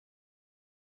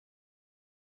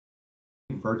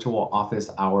Virtual Office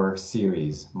Hour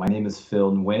series. My name is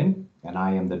Phil Nguyen, and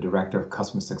I am the Director of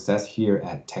Customer Success here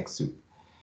at TechSoup.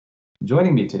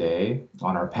 Joining me today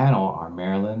on our panel are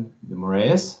Marilyn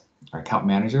Moraes, our Account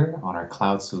Manager on our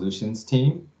Cloud Solutions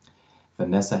team,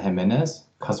 Vanessa Jimenez,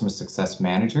 Customer Success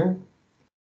Manager,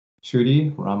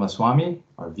 Shruti Ramaswamy,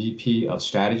 our VP of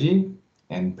Strategy,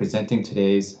 and presenting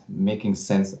today's Making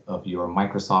Sense of Your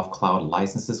Microsoft Cloud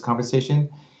Licenses conversation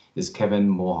is Kevin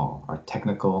Mulhall, our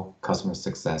Technical Customer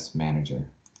Success Manager.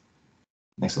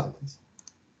 Next slide, please.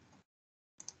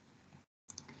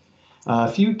 A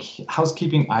few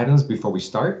housekeeping items before we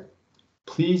start.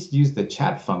 Please use the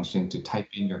chat function to type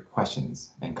in your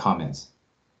questions and comments.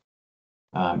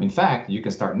 In fact, you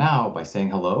can start now by saying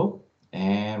hello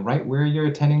and write where you're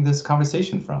attending this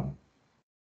conversation from.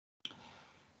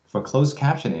 For closed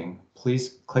captioning,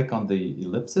 please click on the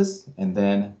ellipsis and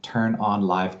then turn on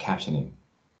live captioning.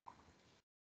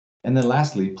 And then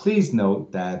lastly, please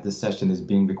note that this session is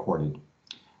being recorded.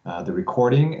 The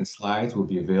recording and slides will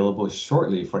be available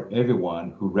shortly for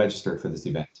everyone who registered for this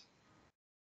event.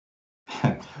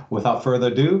 Without further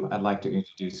ado, I'd like to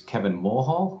introduce Kevin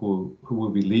Mulhall, who will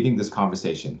be leading this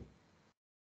conversation.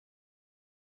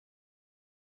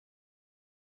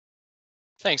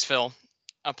 Thanks, Phil.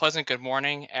 A pleasant good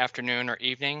morning, afternoon, or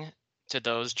evening to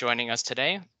those joining us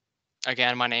today.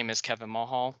 Again, my name is Kevin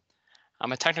Mulhall.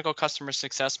 I'm a Technical Customer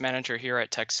Success Manager here at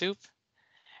TechSoup,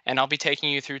 and I'll be taking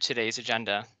you through today's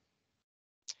agenda.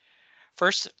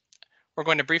 First, we're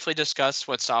going to briefly discuss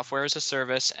what Software as a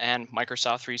Service and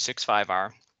Microsoft 365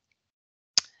 are.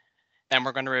 Then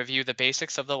we're going to review the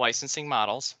basics of the licensing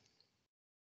models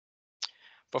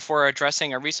before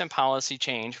addressing a recent policy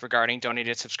change regarding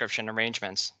donated subscription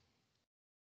arrangements.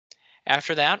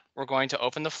 After that, we're going to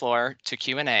open the floor to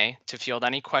Q&A to field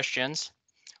any questions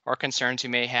or concerns you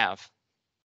may have.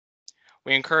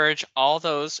 We encourage all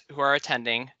those who are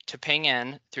attending to ping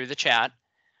in through the chat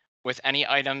with any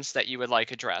items that you would like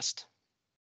addressed.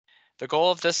 The goal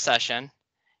of this session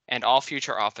and all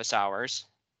future office hours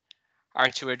are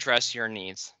to address your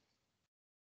needs.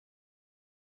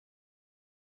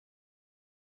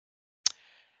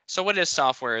 So what is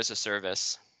Software as a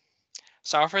Service?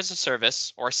 Software as a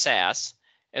Service, or SaaS,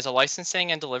 is a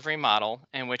licensing and delivery model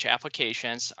in which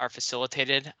applications are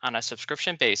facilitated on a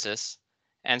subscription basis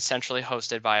and centrally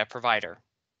hosted by a provider.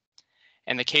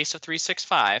 In the case of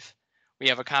 365, we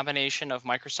have a combination of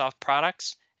Microsoft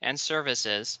products and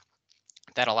services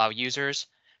that allow users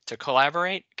to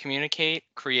collaborate, communicate,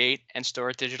 create, and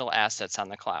store digital assets on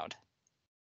the cloud.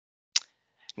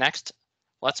 Next,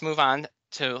 let's move on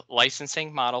to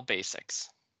licensing model basics.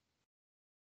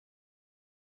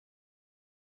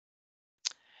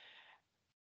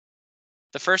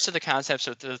 The first of the concepts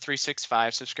of the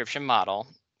 365 subscription model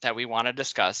that we want to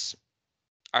discuss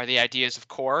are the ideas of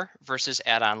core versus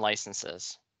add-on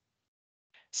licenses.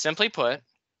 Simply put,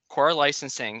 core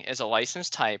licensing is a license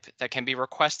type that can be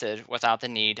requested without the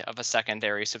need of a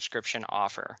secondary subscription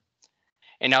offer.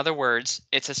 In other words,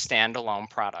 it's a standalone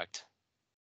product.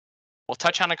 We'll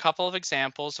touch on a couple of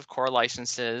examples of core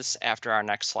licenses after our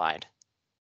next slide.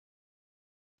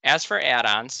 As for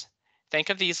add-ons,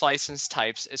 think of these license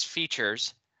types as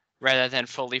features rather than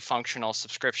fully functional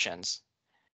subscriptions.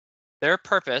 Their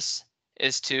purpose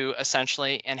is to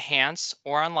essentially enhance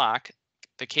or unlock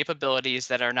the capabilities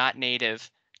that are not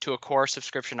native to a core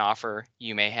subscription offer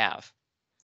you may have.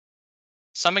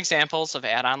 Some examples of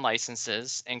add-on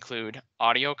licenses include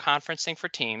audio conferencing for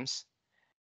Teams,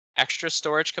 extra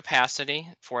storage capacity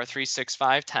for a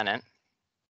 365 tenant,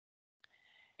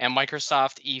 and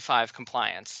Microsoft E5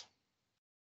 compliance.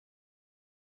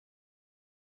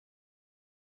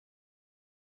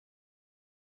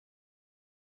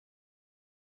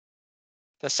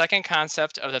 The second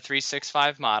concept of the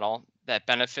 365 model that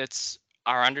benefits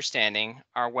our understanding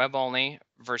are web-only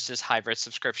versus hybrid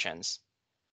subscriptions.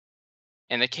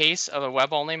 In the case of a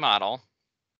web-only model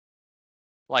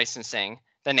licensing,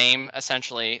 the name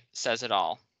essentially says it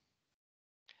all.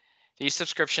 These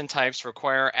subscription types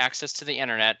require access to the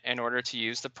internet in order to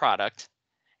use the product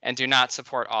and do not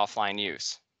support offline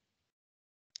use.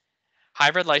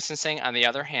 Hybrid licensing, on the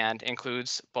other hand,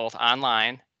 includes both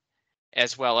online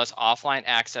as well as offline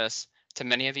access to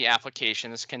many of the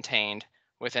applications contained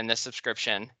within the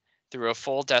subscription through a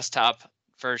full desktop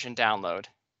version download.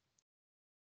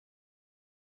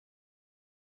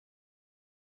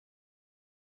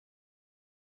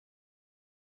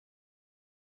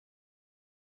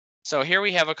 So here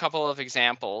we have a couple of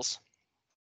examples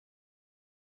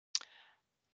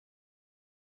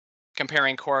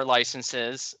comparing core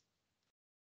licenses,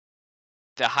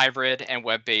 the hybrid and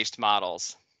web-based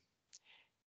models.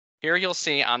 Here you'll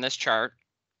see on this chart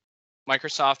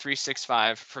Microsoft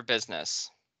 365 for Business.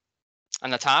 On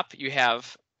the top, you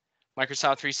have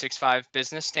Microsoft 365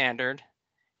 Business Standard,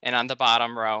 and on the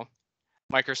bottom row,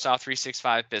 Microsoft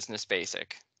 365 Business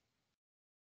Basic.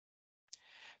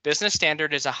 Business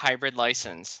Standard is a hybrid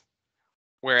license,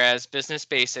 whereas Business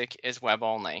Basic is web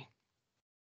only.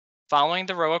 Following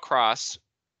the row across,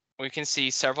 we can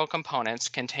see several components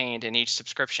contained in each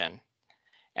subscription,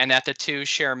 and that the two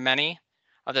share many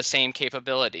of the same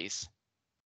capabilities.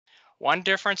 One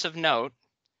difference of note,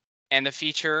 and the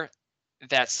feature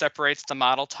that separates the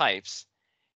model types,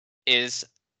 is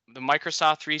the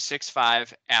Microsoft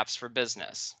 365 Apps for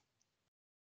Business.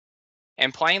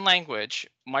 In plain language,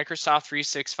 Microsoft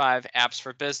 365 Apps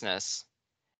for Business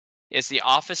is the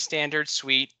Office standard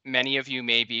suite many of you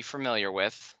may be familiar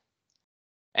with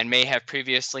and may have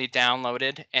previously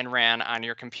downloaded and ran on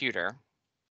your computer.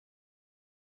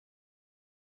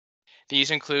 These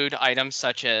include items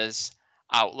such as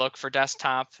Outlook for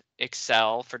desktop,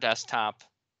 Excel for desktop,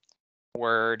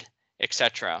 Word,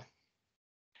 etc.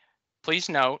 Please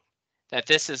note that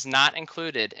this is not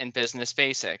included in Business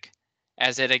Basic,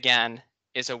 as it again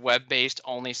is a web-based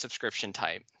only subscription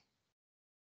type.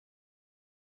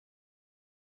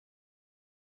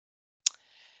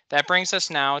 That brings us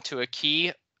now to a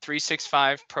key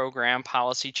 365 program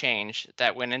policy change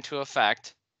that went into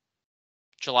effect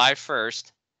July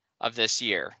 1st of this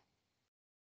year.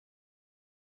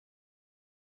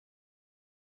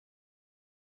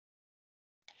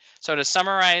 So to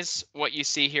summarize what you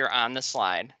see here on the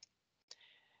slide,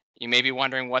 you may be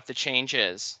wondering what the change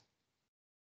is.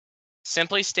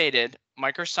 Simply stated,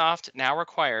 Microsoft now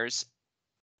requires,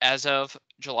 as of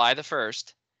July the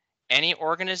 1st, any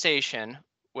organization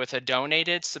with a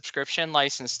donated subscription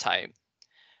license type,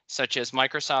 such as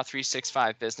Microsoft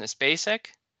 365 Business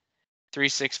Basic,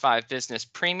 365 Business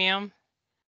Premium,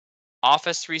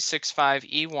 Office 365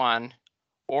 E1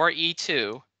 or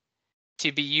E2,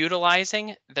 to be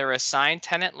utilizing their assigned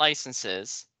tenant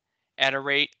licenses at a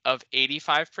rate of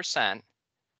 85%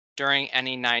 during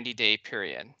any 90-day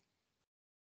period.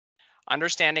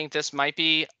 Understanding this might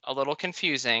be a little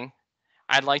confusing,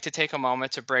 I'd like to take a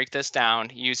moment to break this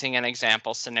down using an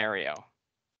example scenario.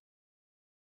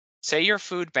 Say your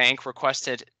food bank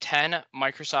requested 10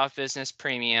 Microsoft Business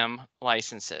Premium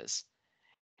licenses,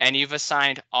 and you've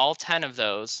assigned all 10 of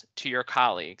those to your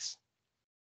colleagues.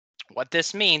 What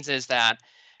this means is that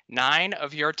 9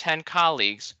 of your 10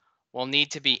 colleagues will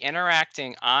need to be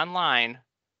interacting online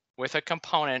with a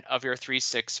component of your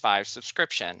 365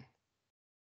 subscription,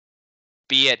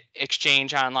 be it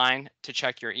Exchange Online to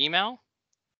check your email,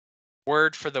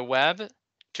 Word for the web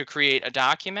to create a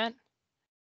document,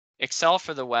 Excel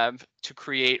for the web to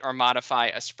create or modify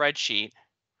a spreadsheet,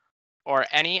 or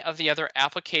any of the other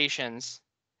applications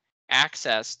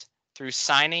accessed through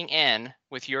signing in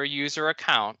with your user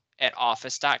account at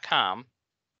office.com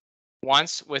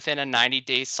once within a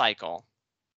 90-day cycle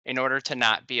in order to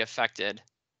not be affected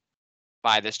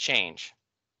by this change.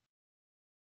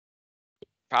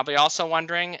 Probably also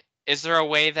wondering, is there a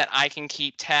way that I can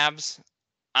keep tabs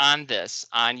on this,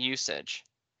 on usage?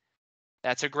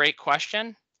 That's a great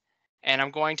question, and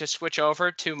I'm going to switch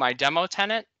over to my demo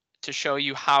tenant to show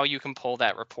you how you can pull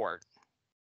that report.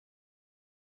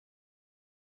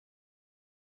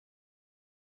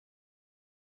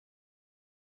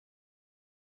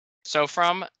 So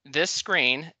from this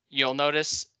screen, you'll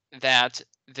notice that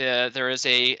there is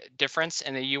a difference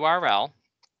in the URL.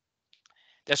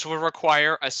 This will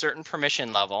require a certain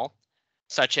permission level,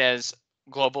 such as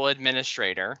global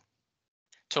administrator,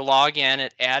 to log in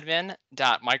at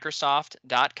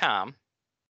admin.microsoft.com.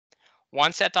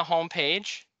 Once at the home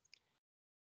page,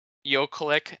 you'll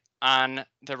click on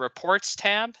the Reports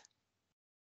tab.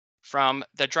 From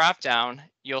the drop-down,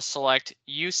 you'll select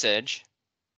Usage.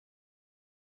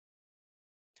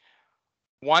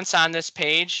 Once on this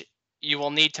page, you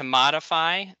will need to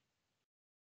modify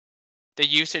the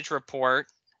usage report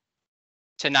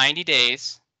to 90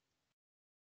 days,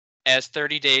 as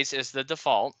 30 days is the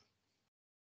default.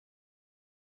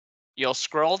 You'll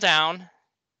scroll down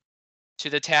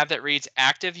to the tab that reads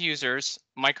Active Users,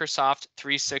 Microsoft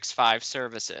 365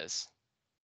 Services.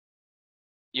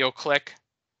 You'll click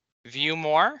View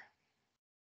More.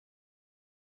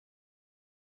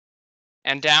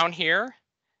 And down here,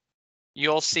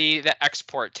 you'll see the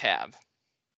Export tab.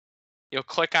 You'll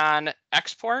click on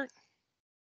Export.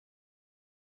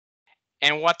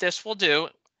 And what this will do,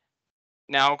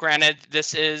 now granted,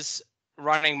 this is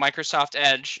running Microsoft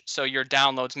Edge, so your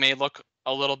downloads may look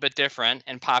a little bit different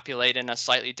and populate in a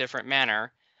slightly different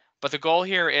manner. But the goal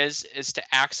here is to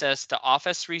access the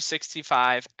Office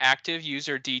 365 Active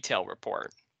User Detail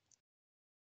Report.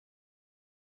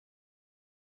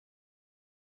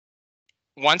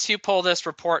 once you pull this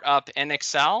report up in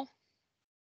Excel,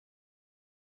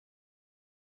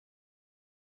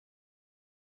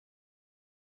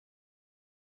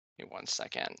 give me 1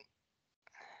 second.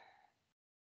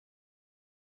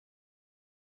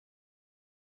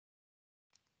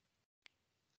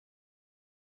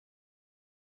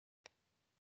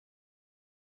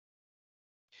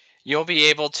 You'll be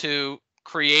able to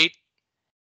create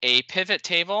a pivot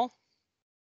table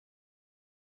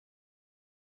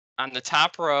on the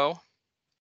top row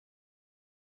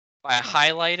by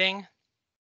highlighting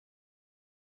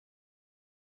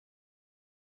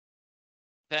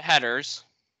the headers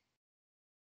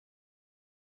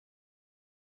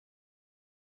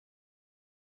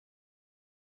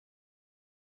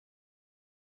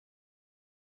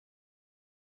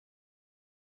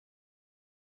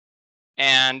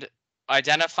and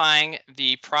identifying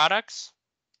the products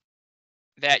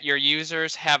that your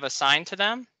users have assigned to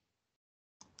them.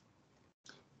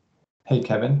 Hey,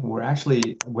 Kevin, we're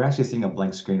actually seeing a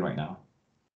blank screen right now.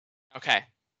 Okay,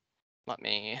 let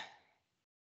me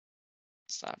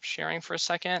stop sharing for a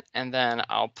second, and then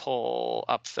I'll pull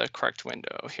up the correct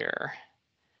window here.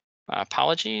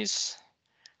 Apologies.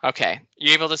 Okay,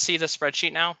 you able to see the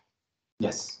spreadsheet now?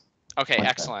 Yes. Okay,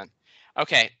 excellent.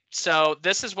 Okay, so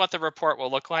this is what the report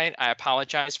will look like. I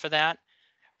apologize for that.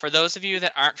 For those of you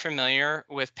that aren't familiar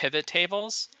with pivot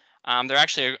tables, they're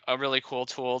actually a really cool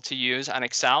tool to use on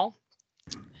Excel.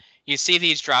 You see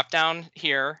these drop down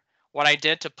here. What I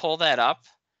did to pull that up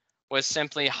was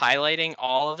simply highlighting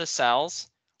all of the cells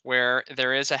where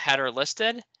there is a header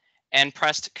listed and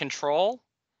pressed Control,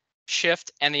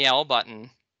 Shift, and the L button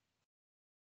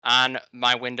on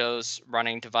my Windows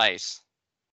running device.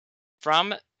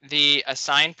 From the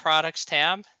Assign Products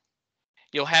tab,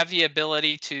 you'll have the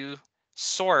ability to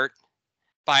sort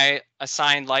by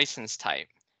assigned license type.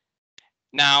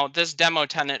 Now, this demo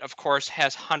tenant, of course,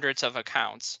 has hundreds of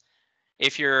accounts.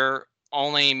 If you're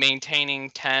only maintaining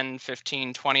 10,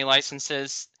 15, 20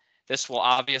 licenses, this will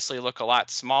obviously look a lot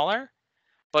smaller.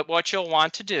 But what you'll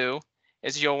want to do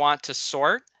is you'll want to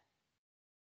sort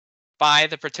by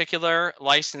the particular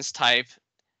license type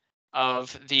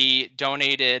of the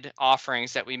donated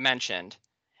offerings that we mentioned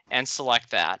and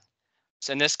select that.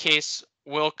 So in this case,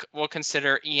 we'll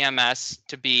consider EMS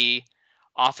to be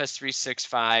Office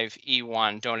 365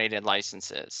 E1 donated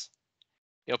licenses.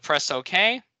 You'll press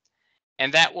OK,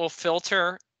 and that will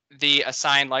filter the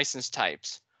assigned license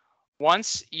types.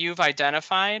 Once you've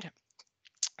identified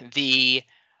the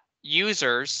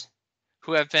users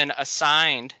who have been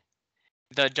assigned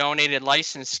the donated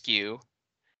license SKU,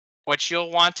 what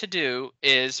you'll want to do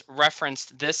is reference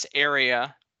this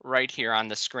area right here on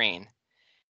the screen.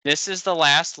 This is the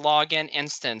last login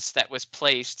instance that was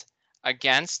placed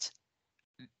against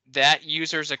that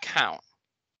user's account.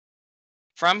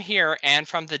 From here and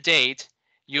from the date,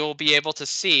 you'll be able to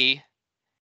see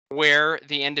where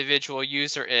the individual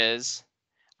user is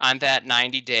on that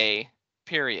 90-day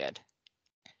period.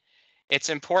 It's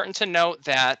important to note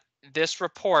that this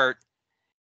report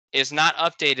is not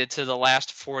updated to the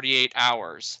last 48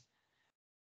 hours.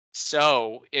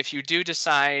 So if you do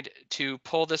decide to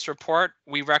pull this report,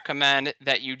 we recommend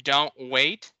that you don't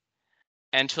wait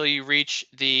until you reach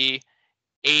the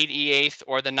 88th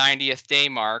or the 90th day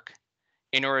mark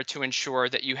in order to ensure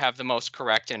that you have the most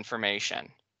correct information.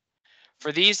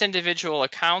 For these individual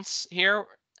accounts here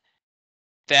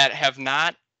that have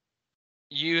not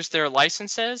used their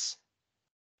licenses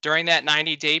during that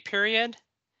 90-day period,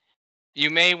 you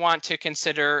may want to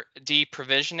consider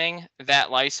deprovisioning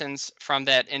that license from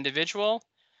that individual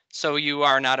so you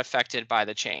are not affected by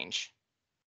the change.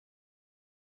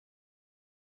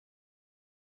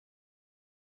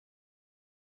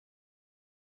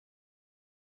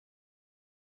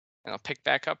 And I'll pick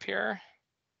back up here.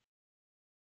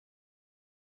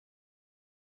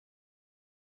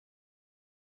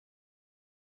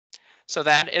 So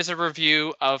that is a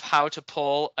review of how to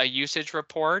pull a usage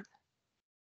report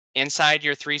inside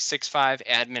your 365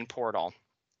 admin portal.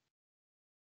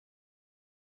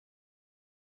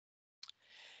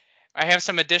 I have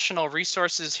some additional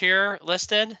resources here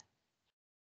listed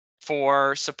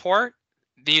for support.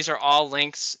 These are all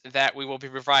links that we will be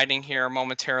providing here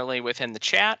momentarily within the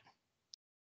chat.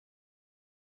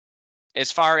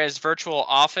 As far as virtual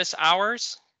office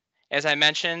hours, as I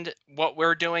mentioned, what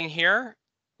we're doing here,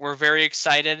 we're very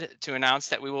excited to announce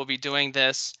that we will be doing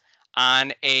this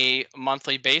on a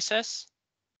monthly basis.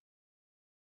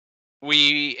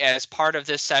 We, as part of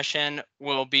this session,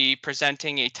 will be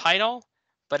presenting a title,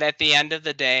 but at the end of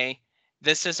the day,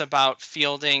 this is about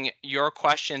fielding your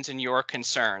questions and your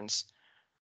concerns.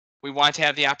 We want to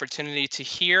have the opportunity to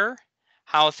hear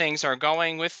how things are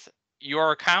going with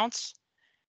your accounts,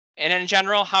 and in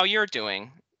general, how you're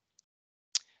doing.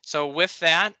 So with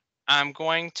that, I'm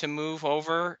going to move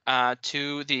over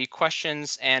to the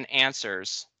questions and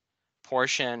answers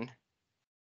portion.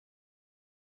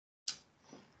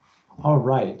 All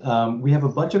right, we have a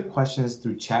bunch of questions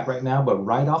through chat right now, but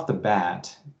right off the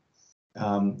bat,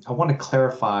 I want to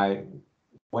clarify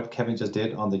what Kevin just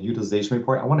did on the utilization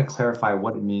report. I want to clarify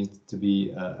what it means to be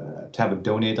to have a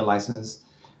donated license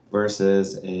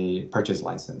versus a purchase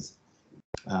license.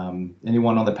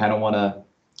 Anyone on the panel want to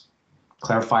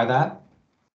clarify that?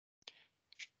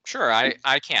 Sure,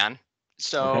 I can.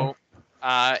 So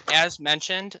as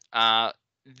mentioned,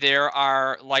 there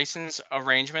are license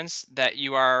arrangements that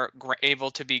you are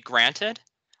able to be granted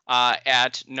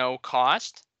at no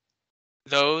cost.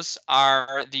 Those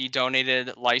are the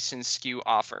donated license SKU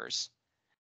offers.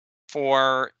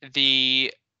 For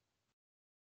the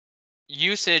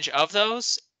usage of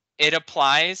those, it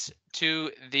applies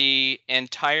to the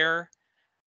entire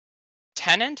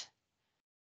tenant,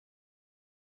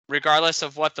 regardless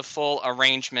of what the full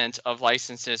arrangement of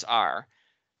licenses are.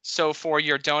 So for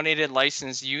your donated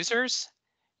license users,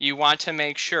 you want to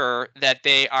make sure that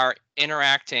they are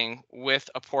interacting with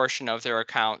a portion of their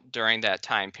account during that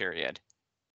time period.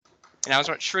 And I was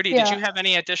wondering, Shruti, did you have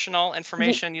any additional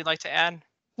information you'd like to add?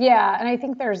 Yeah, and I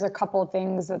think there's a couple of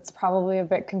things that's probably a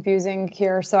bit confusing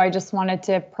here. So I just wanted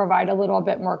to provide a little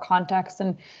bit more context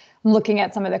and looking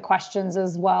at some of the questions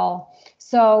as well.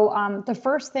 So the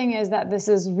first thing is that this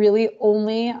is really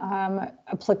only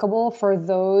applicable for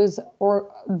those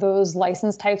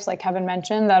license types, like Kevin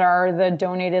mentioned, that are the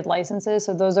donated licenses.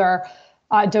 So those are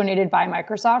donated by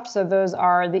Microsoft. So those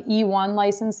are the E1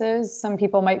 licenses. Some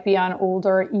people might be on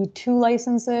older E2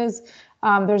 licenses.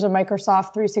 There's a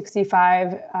Microsoft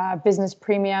 365 Business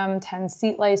Premium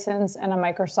 10-seat license and a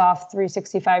Microsoft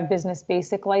 365 Business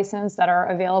Basic license that are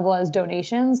available as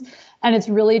donations. And it's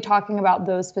really talking about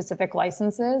those specific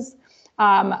licenses.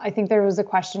 I think there was a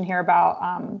question here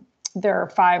about there are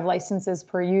 5 licenses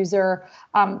per user.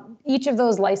 Each of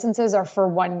those licenses are for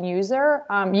one user.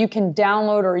 You can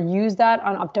download or use that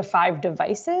on up to 5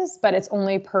 devices, but it's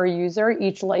only per user.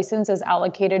 Each license is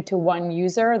allocated to one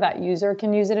user. That user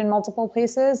can use it in multiple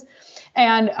places.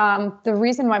 And the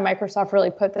reason why Microsoft really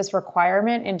put this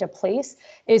requirement into place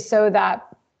is so that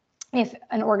if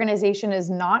an organization is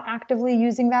not actively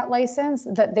using that license,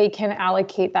 that they can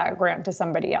allocate that grant to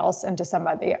somebody else and to some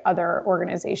other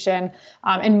organization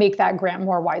and make that grant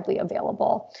more widely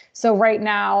available. So right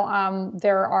now,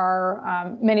 there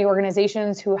are many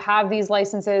organizations who have these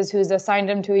licenses, who's assigned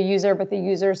them to a user, but the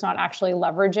user is not actually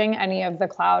leveraging any of the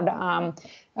cloud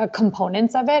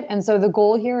components of it. And so the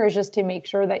goal here is just to make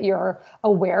sure that you're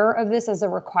aware of this as a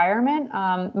requirement.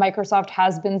 Microsoft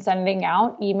has been sending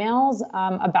out emails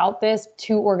about this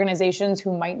to organizations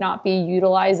who might not be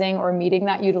utilizing or meeting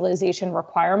that utilization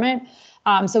requirement.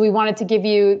 So we wanted to give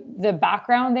you the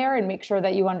background there and make sure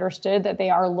that you understood that they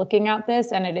are looking at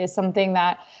this, and it is something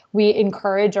that we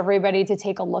encourage everybody to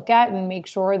take a look at and make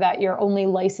sure that you're only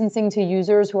licensing to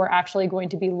users who are actually going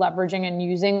to be leveraging and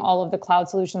using all of the Cloud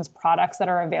Solutions products that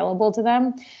are available to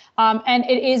them. And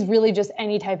it is really just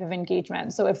any type of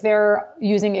engagement. So if they're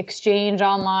using Exchange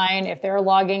online, if they're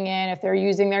logging in, if they're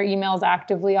using their emails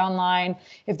actively online,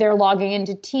 if they're logging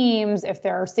into Teams, if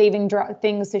they're saving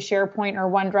things to SharePoint or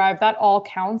OneDrive, that all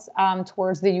counts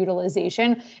towards the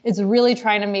utilization. It's really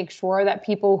trying to make sure that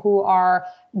people who are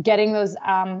getting those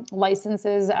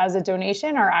licenses as a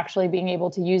donation are actually being able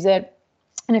to use it.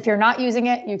 And if you're not using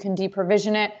it, you can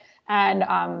deprovision it and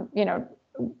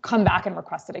come back and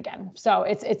request it again. So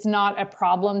it's not a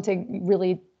problem to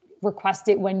really request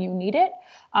it when you need it,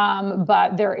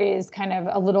 but there is kind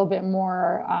of a little bit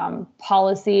more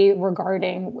policy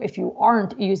regarding if you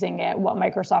aren't using it, what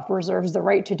Microsoft reserves the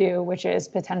right to do, which is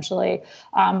potentially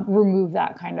remove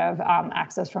that kind of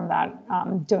access from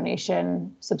that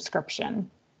donation subscription.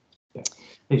 Yeah.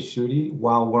 Hey, Shruti,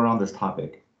 while we're on this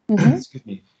topic, Mm-hmm. excuse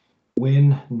me,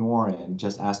 Win Noren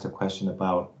just asked a question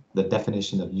about the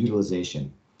definition of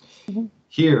utilization. Mm-hmm.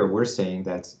 Here, we're saying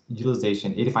that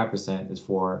utilization, 85% is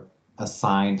for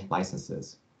assigned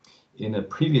licenses. In a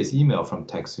previous email from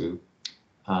TechSoup,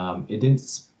 it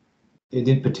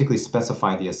didn't particularly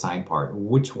specify the assigned part.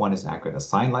 Which one is accurate,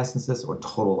 assigned licenses or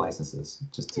total licenses?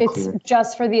 Just to clear. It's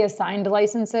just for the assigned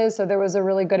licenses. So there was a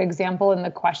really good example in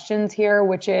the questions here,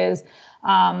 which is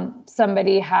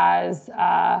somebody has,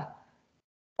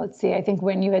 let's see, I think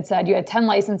when you had said you had 10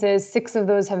 licenses, 6 of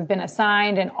those have been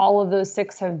assigned and all of those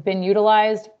 6 have been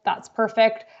utilized. that's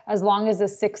perfect. As long as the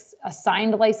 6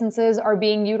 assigned licenses are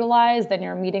being utilized, then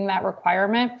you're meeting that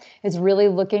requirement. It's really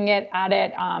looking at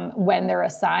it when they're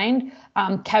assigned.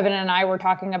 Kevin and I were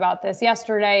talking about this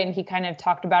yesterday, and he kind of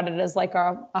talked about it as like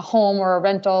a home or a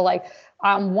rental. Like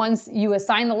once you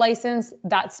assign the license,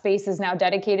 that space is now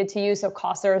dedicated to you, so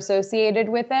costs are associated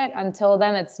with it. Until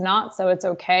then, it's not, so it's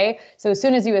okay. So as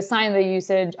soon as you assign the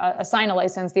usage, assign a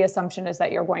license, the assumption is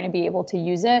that you're going to be able to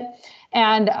use it.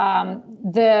 And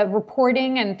the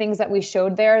reporting and things that we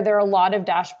showed there are a lot of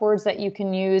dashboards that you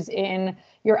can use in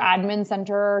your admin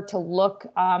center to look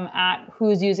at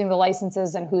who's using the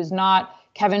licenses and who's not.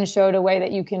 Kevin showed a way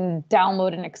that you can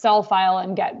download an Excel file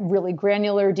and get really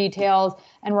granular details.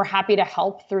 And we're happy to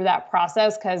help through that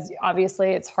process because obviously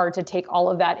it's hard to take all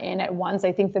of that in at once.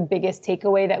 I think the biggest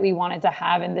takeaway that we wanted to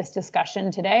have in this discussion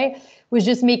today was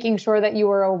just making sure that you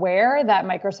were aware that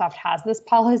Microsoft has this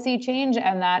policy change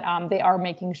and that they are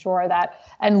making sure that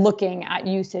and looking at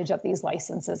usage of these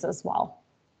licenses as well.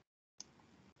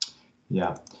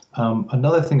 Yeah.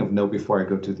 Another thing of note before I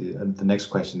go to the next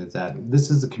question is that this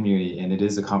is a community and it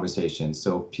is a conversation.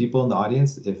 So people in the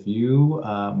audience, if you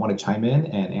want to chime in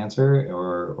and answer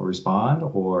or respond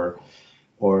or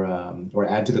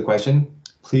add to the question,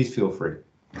 please feel free.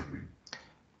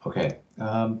 Okay.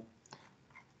 Let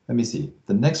me see.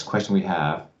 The next question we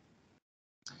have.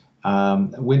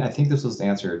 When I think this was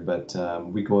answered, but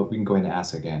we can go ahead and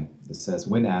ask again. It says,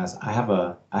 when asked, I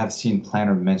have seen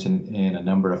Planner mentioned in a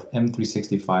number of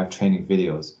M365 training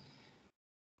videos,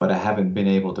 but I haven't been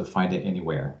able to find it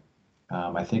anywhere.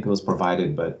 I think it was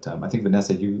provided, but I think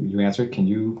Vanessa, you answered. Can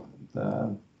you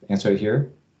answer it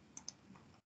here?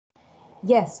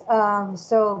 Yes,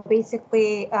 so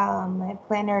basically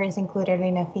Planner is included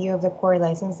in a few of the core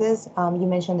licenses. You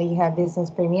mentioned that you have Business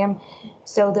Premium.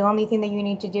 So the only thing that you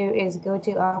need to do is go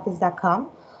to office.com.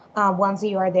 Once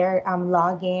you are there,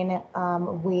 log in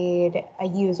with a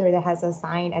user that has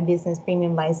assigned a Business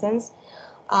Premium license.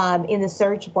 In the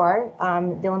search bar,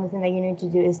 the only thing that you need to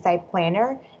do is type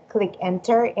Planner, click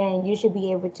enter, and you should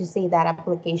be able to see that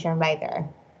application right there.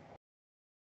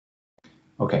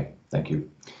 Okay, thank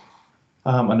you.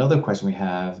 Another question we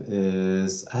have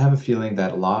is, I have a feeling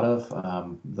that a lot of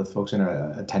the folks in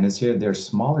our attendance here, they're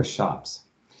smaller shops.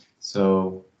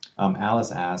 So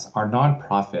Alice asks, our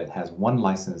nonprofit has one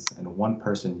license and one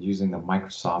person using the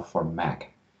Microsoft for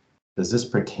Mac. Does this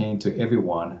pertain to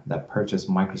everyone that purchased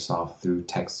Microsoft through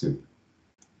TechSoup?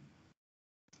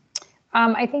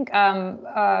 I think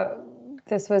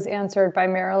this was answered by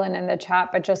Marilyn in the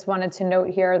chat, but just wanted to note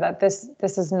here that this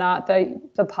is not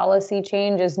the policy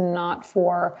change is not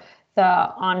for the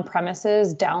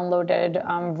on-premises downloaded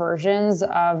versions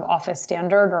of Office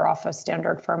Standard or Office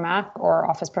Standard for Mac or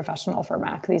Office Professional for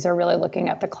Mac. These are really looking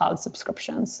at the cloud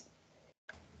subscriptions.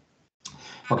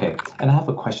 Okay, and I have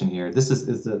a question here. This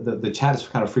is the chat is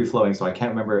kind of free flowing, so I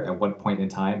can't remember at what point in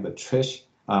time, but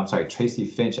Tracy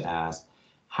Finch asked,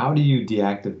 how do you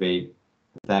deactivate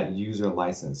that user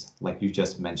license like you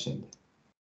just mentioned?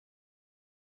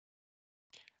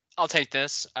 I'll take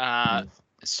this.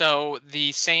 So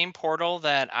the same portal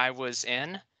that I was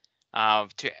in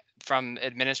from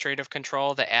administrative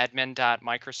control, the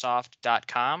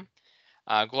admin.microsoft.com,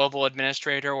 global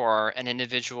administrator or an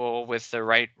individual with the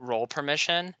right role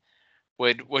permission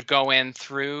would go in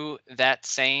through that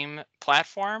same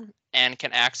platform and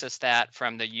can access that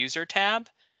from the user tab.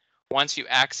 Once you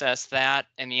access that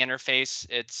in the interface,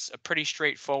 it's a pretty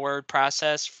straightforward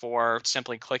process for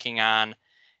simply clicking on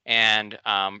and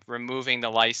removing the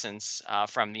license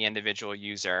from the individual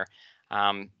user.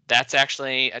 That's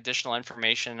actually additional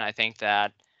information I think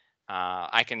that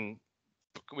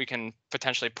we can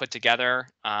potentially put together.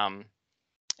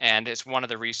 And it's one of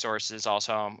the resources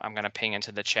also I'm going to ping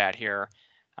into the chat here.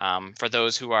 For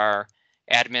those who are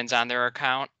admins on their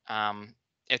account,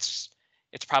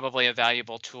 it's probably a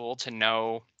valuable tool to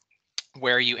know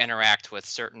where you interact with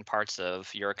certain parts of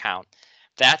your account.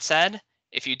 That said,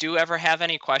 if you do ever have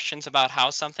any questions about how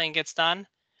something gets done,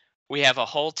 we have a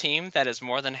whole team that is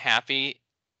more than happy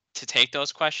to take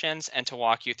those questions and to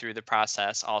walk you through the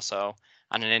process also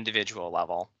on an individual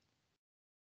level.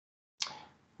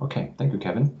 Okay, thank you,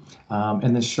 Kevin.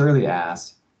 And then Shirley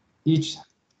asks, each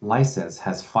license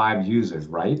has 5 users,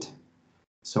 right?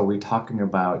 So we're talking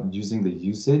about using the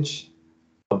usage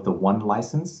of the one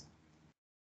license?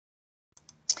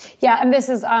 Yeah, and this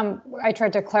is, I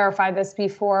tried to clarify this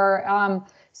before.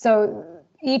 So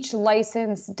each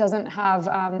license doesn't have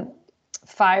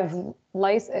 5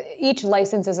 each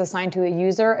license is assigned to a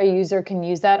user. A user can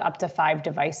use that up to 5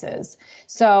 devices.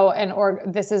 So,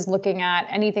 this is looking at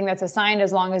anything that's assigned.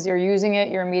 As long as you're using it,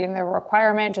 you're meeting the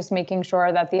requirement, just making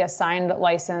sure that the assigned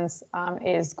license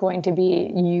is going to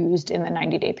be used in the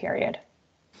 90-day period.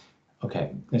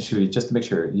 Okay, and Shruti, just to make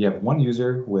sure, you have one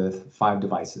user with 5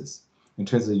 devices. In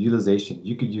terms of utilization,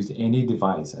 you could use any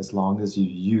device as long as you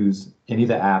use any of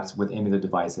the apps with any of the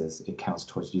devices, it counts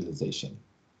towards utilization.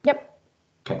 Yep.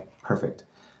 Okay, perfect.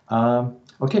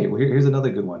 Okay, well, here's another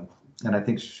good one. And I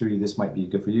think, Shruti, this might be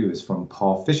good for you, is from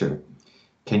Paul Fisher.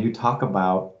 Can you talk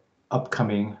about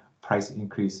upcoming price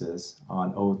increases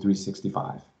on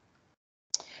O365?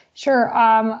 Sure.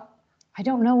 I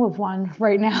don't know of one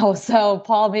right now. So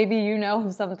Paul, maybe you know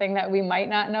of something that we might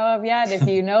not know of yet. If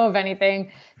you know of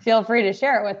anything, feel free to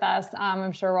share it with us.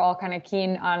 I'm sure we're all kind of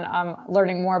keen on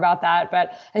learning more about that.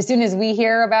 But as soon as we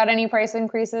hear about any price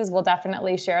increases, we'll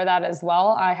definitely share that as well.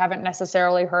 I haven't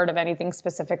necessarily heard of anything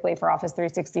specifically for Office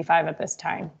 365 at this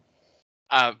time.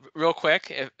 Real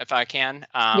quick, if I can,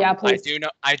 Yeah, please.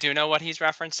 I do know what he's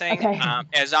referencing. Okay.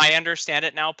 As I understand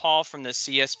it now, Paul, from the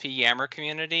CSP Yammer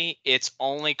community, it's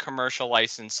only commercial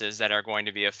licenses that are going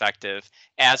to be effective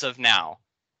as of now.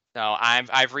 So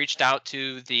I've reached out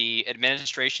to the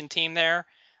administration team there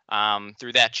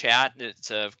through that chat.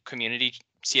 It's a community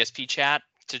CSP chat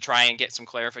to try and get some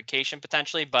clarification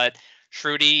potentially. But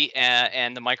Shruti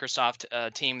and the Microsoft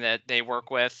team that they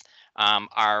work with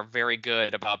are very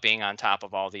good about being on top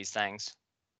of all these things.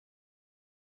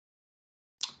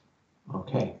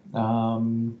 Okay.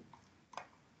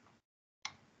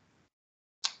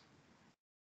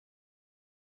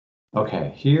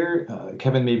 Okay, here,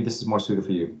 Kevin, maybe this is more suited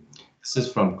for you. This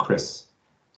is from Chris.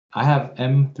 I have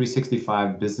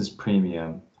M365 Business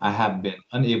Premium. I have been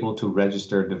unable to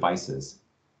register devices.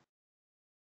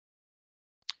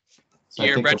 So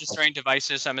You're registering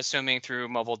devices, I'm assuming, through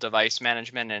mobile device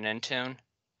management and Intune.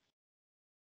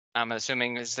 I'm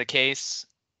assuming is the case.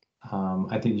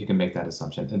 I think you can make that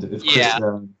assumption. And if Chris, Yeah.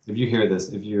 If you hear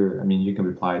this, you can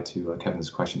reply to Kevin's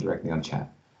question directly on chat.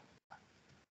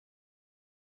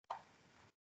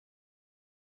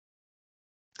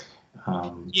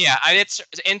 Yeah, it's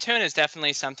Intune is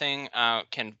definitely something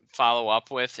can follow up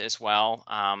with as well.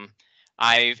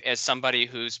 As somebody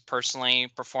who's personally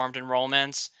performed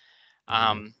enrollments,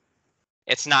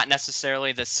 it's not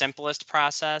necessarily the simplest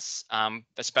process,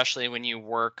 especially when you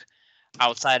work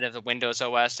outside of the Windows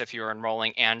OS. If you're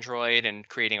enrolling Android and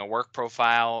creating a work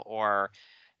profile, or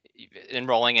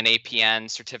enrolling an APN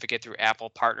certificate through Apple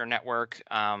Partner Network.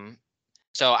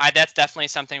 So that's definitely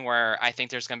something where I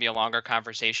think there's going to be a longer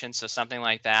conversation. So something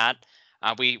like that,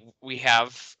 we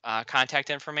have contact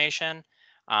information.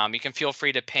 You can feel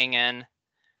free to ping in.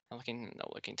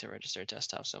 Looking to register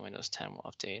desktop, so Windows 10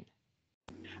 will update.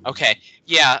 Okay,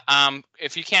 yeah.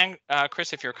 If you can,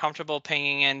 Chris, if you're comfortable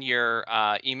pinging in your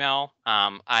email,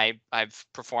 I've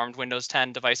performed Windows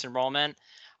 10 device enrollment,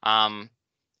 and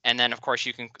then of course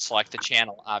you can select the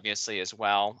channel obviously as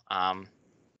well.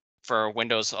 For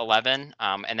Windows 11,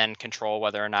 and then control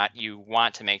whether or not you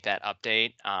want to make that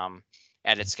update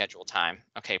at its scheduled time.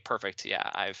 Okay, perfect. Yeah,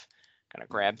 I've gonna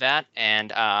grab that,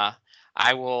 and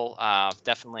I will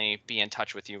definitely be in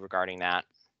touch with you regarding that.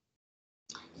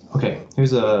 Okay,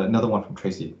 here's another one from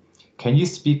Tracy. Can you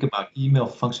speak about email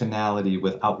functionality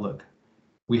with Outlook?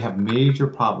 We have major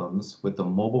problems with the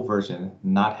mobile version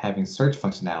not having search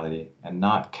functionality and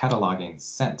not cataloging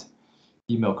sent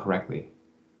email correctly.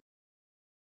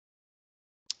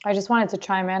 I just wanted to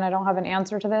chime in. I don't have an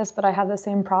answer to this, but I have the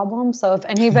same problem. So if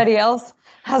anybody else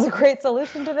has a great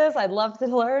solution to this, I'd love to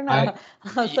learn.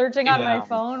 Searching on my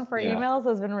phone for emails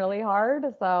has been really hard.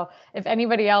 So if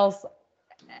anybody else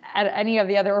at any of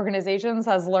the other organizations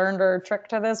has learned or tricked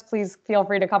to this, please feel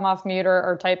free to come off mute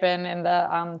or type in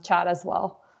the chat as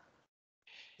well.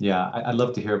 Yeah, I'd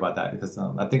love to hear about that, because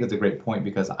I think it's a great point,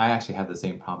 because I actually have the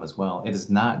same problem as well. It is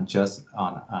not just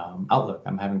on Outlook.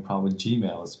 I'm having a problem with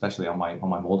Gmail, especially on my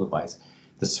mobile device.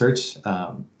 The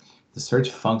search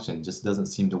function just doesn't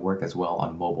seem to work as well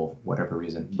on mobile, whatever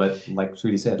reason. But like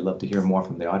Shruti said, I'd love to hear more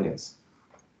from the audience.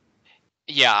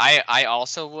 Yeah, I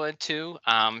also would too.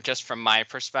 Just from my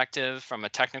perspective, from a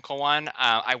technical one,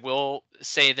 I will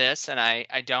say this, and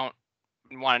I don't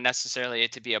want necessarily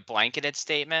it to be a blanketed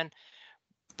statement,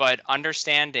 but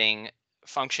understanding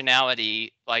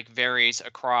functionality varies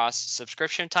across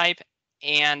subscription type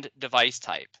and device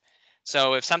type.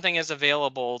 So if something is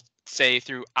available, say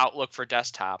through Outlook for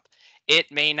desktop,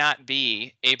 it may not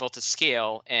be able to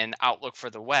scale in Outlook for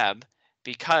the web,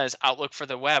 because Outlook for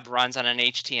the web runs on an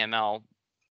HTML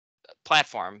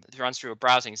platform. It runs through a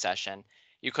browsing session.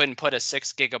 you couldn't put a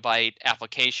 6 GB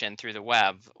application through the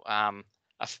web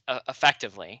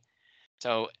effectively.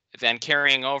 So then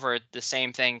carrying over, the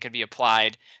same thing could be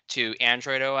applied to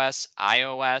Android OS,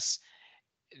 iOS.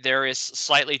 There is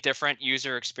slightly different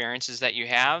user experiences that you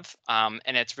have, and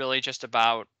it's really just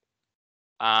about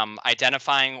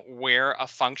identifying where a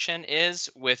function is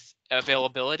with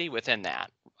availability within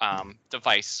that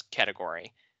device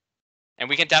category. And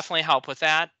we can definitely help with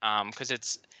that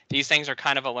because these things are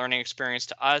kind of a learning experience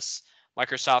to us.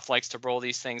 Microsoft likes to roll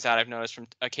these things out. I've noticed from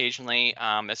occasionally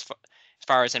as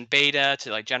far as in beta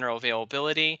to like general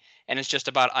availability, and it's just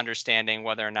about understanding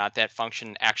whether or not that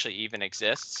function actually even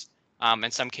exists.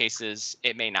 In some cases,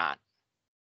 it may not.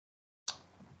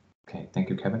 Okay, thank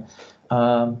you, Kevin.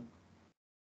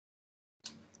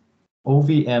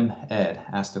 OVM Ed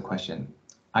asked a question.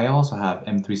 I also have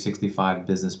M365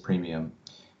 Business Premium.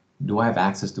 Do I have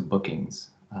access to bookings?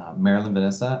 Marilyn,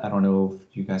 Vanessa, I don't know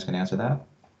if you guys can answer that.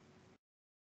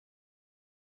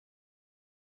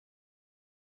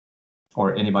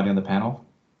 Or anybody on the panel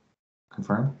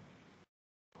confirm?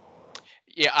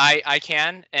 Yeah, I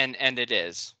can, and it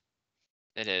is.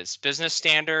 It is business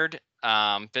standard,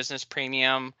 business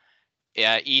premium,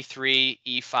 E3,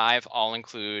 E5 all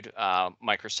include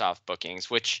Microsoft bookings,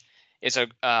 which is a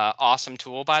awesome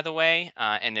tool, by the way.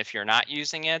 And if you're not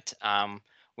using it,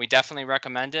 we definitely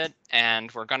recommend it. And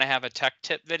we're going to have a tech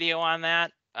tip video on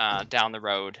that down the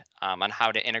road on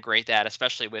how to integrate that,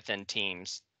 especially within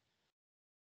Teams.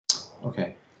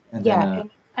 Okay. And Yeah,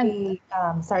 then,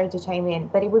 sorry to chime in,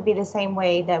 but it would be the same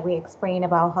way that we explained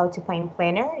about how to find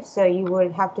Planner. So you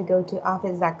would have to go to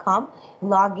office.com,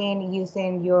 log in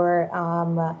using your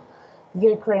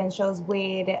credentials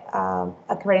with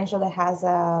a credential that has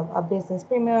a business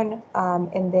premium,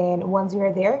 and then once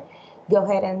you're there, go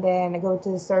ahead and then go to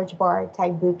the search bar,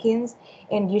 type bookings,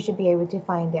 and you should be able to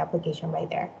find the application right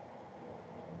there.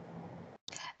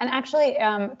 And actually,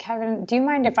 Kevin, do you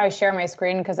mind if I share my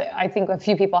screen? Because I think a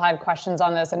few people had questions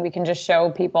on this, and we can just show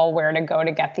people where to go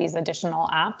to get these additional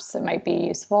apps. It might be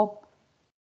useful.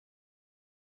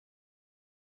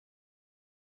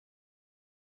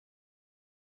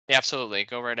 Yeah, absolutely.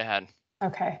 Go right ahead.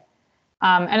 Okay.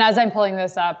 And as I'm pulling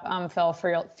this up, feel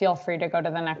free to go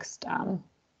to the next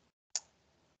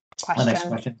question. The next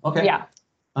question. Okay. Yeah.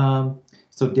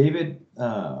 So David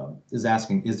is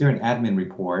asking, is there an admin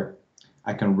report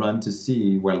I can run to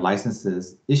see where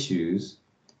licenses issues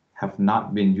have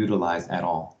not been utilized at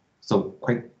all? So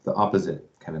quite the opposite,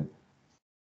 Kevin.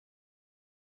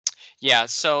 Yeah,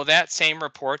 so that same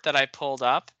report that I pulled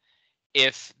up,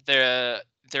 if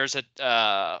there's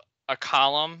a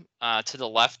column to the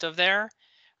left of there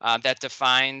that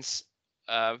defines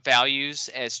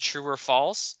values as true or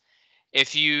false,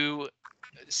 if you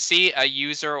see a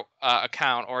user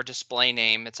account or display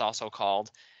name, it's also called,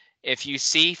 if you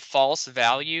see false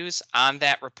values on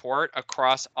that report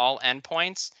across all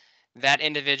endpoints, that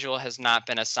individual has not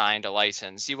been assigned a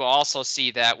license. You will also see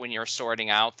that when you're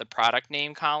sorting out the product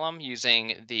name column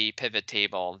using the pivot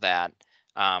table that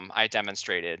I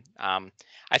demonstrated. I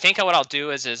think what I'll do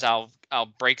is I'll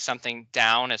break something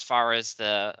down as far as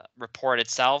the report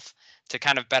itself to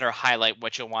kind of better highlight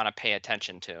what you'll want to pay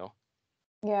attention to.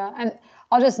 Yeah, and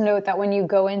I'll just note that when you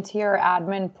go into your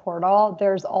admin portal,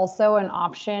 there's also an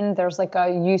option. There's like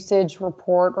a usage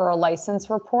report or a license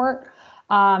report.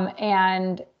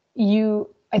 And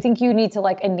I think you need to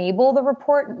like enable the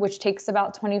report, which takes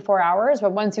about 24 hours.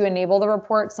 But once you enable the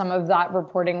report, some of that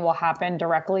reporting will happen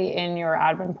directly in your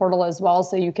admin portal as well.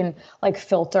 So you can like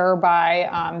filter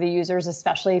by the users,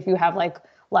 especially if you have like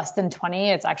less than 20,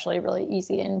 it's actually really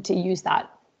easy to use that.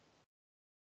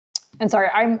 And sorry,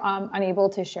 I'm unable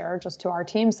to share just to our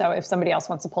team. So if somebody else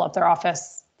wants to pull up their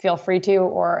Office, feel free to,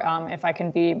 or if I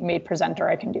can be made presenter,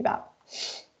 I can do that.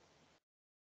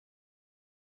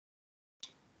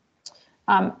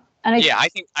 Yeah,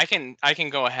 I can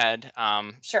go ahead.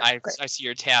 Sure. I see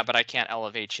your tab, but I can't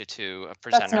elevate you to a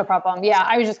presenter. That's no problem. Yeah,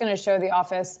 I was just going to show the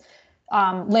Office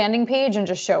landing page and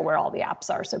just show where all the apps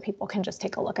are so people can just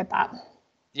take a look at that.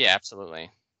 Yeah,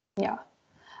 absolutely. Yeah.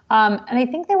 And I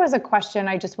think there was a question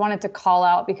I just wanted to call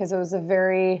out because it was a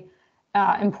very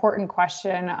important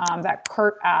question that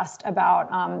Kurt asked about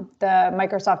the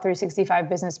Microsoft 365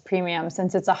 Business Premium,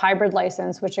 since it's a hybrid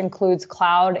license, which includes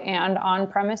cloud and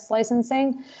on-premise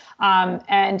licensing.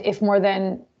 And if more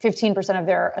than 15% of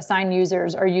their assigned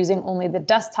users are using only the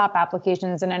desktop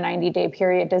applications in a 90-day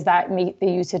period, does that meet the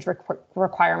usage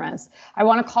requirements? I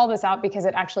want to call this out because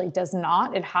it actually does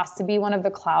not. It has to be one of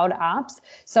the cloud apps.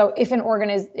 So if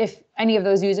if any of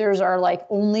those users are like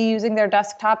only using their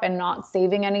desktop and not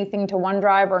saving anything to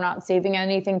OneDrive or not saving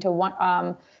anything to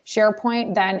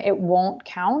SharePoint, then it won't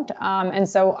count. And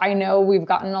so I know we've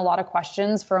gotten a lot of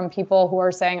questions from people who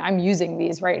are saying, I'm using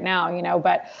these right now,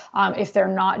 but if they're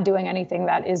not doing anything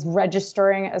that is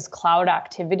registering as cloud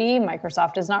activity,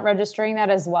 Microsoft is not registering that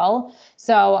as well.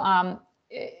 So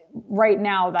right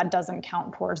now that doesn't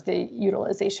count towards the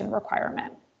utilization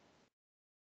requirement.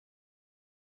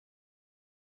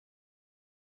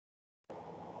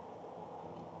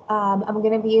 I'm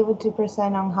going to be able to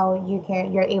present on how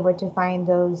you're able to find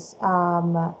those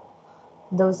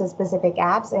specific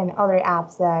apps and other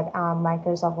apps that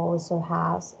Microsoft also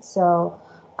has. So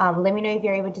let me know if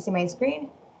you're able to see my screen.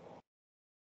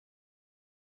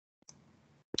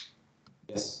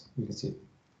 Yes, we can see it.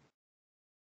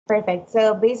 Perfect.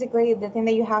 So basically, the thing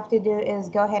that you have to do is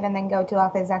go ahead and then go to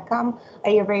office.com.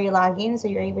 You're very logged in, so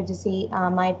you're able to see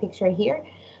my picture here.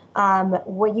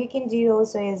 What you can do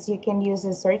also is you can use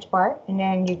the search bar, and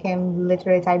then you can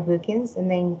literally type bookings,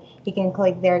 and then you can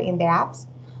click there in the apps.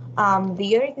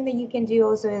 The other thing that you can do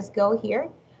also is go here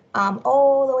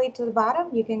all the way to the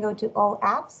bottom. You can go to all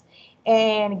apps.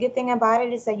 And good thing about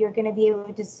it is that you're going to be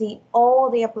able to see all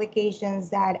the applications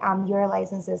that your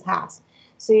licenses has.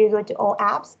 So you go to all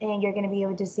apps and you're going to be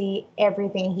able to see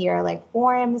everything here, like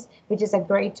forms, which is a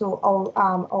great tool.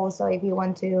 Also, if you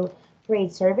want to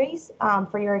create surveys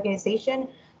for your organization,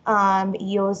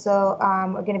 you also are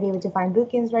going to be able to find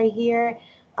bookings right here.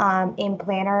 In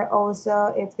Planner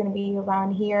also, it's going to be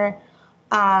around here.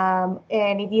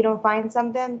 And if you don't find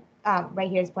something, right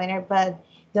here is Planner, but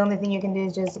the only thing you can do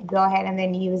is just go ahead and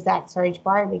then use that search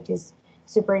bar, which is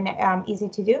super easy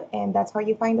to do. And that's how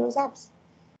you find those apps.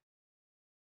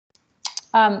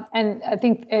 And I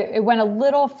think it went a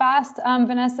little fast,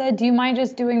 Vanessa. Do you mind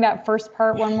just doing that first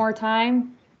part one more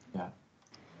time?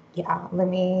 Yeah, let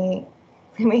me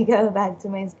go back to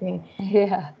my screen.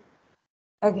 Yeah.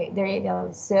 Okay, there you go.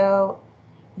 So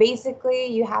basically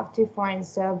you have two forms.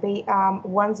 So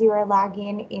once you are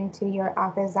logging into your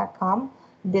office.com,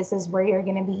 this is where you're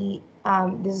going to be.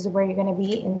 This is where you're going to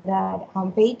be in that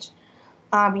homepage.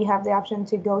 You have the option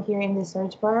to go here in the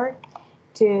search bar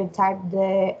to type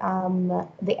the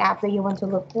app that you want to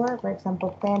look for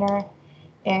example, Planner,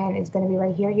 and it's going to be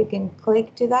right here. You can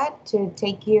click to that to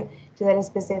take you to that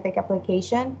specific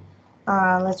application.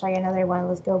 Let's try another one.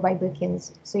 Let's go by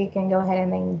bookings. So you can go ahead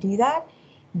and then do that.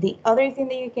 The other thing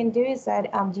that you can do is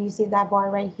that, do you see that bar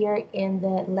right here in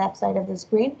the left side of the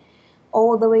screen?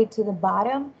 All the way to the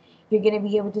bottom, you're going to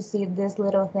be able to see this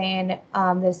little thing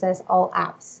that says all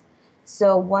apps.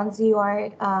 So once you are,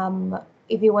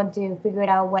 if you want to figure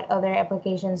out what other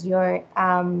applications your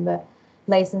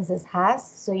licenses has,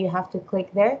 so you have to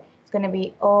click there. It's going to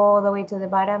be all the way to the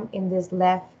bottom in this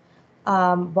left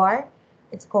bar.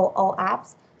 It's called all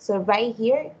apps. So right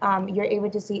here, you're able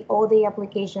to see all the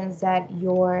applications that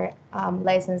your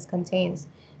license contains.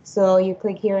 So you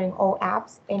click here in all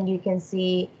apps and you can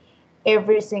see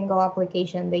every single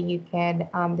application that you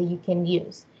can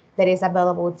use that is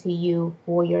available to you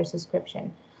for your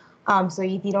subscription. So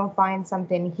if you don't find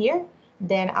something here,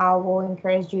 then I will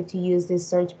encourage you to use this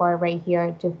search bar right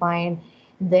here to find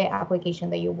the application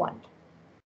that you want.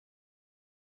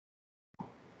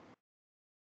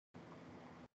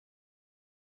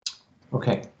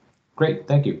 Okay, great,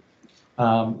 thank you.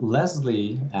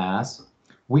 Leslie asks,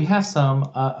 we have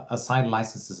some assigned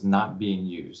licenses not being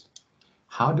used.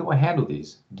 How do I handle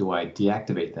these? Do I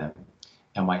deactivate them?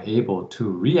 Am I able to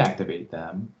reactivate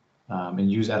them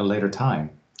and use at a later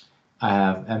time? I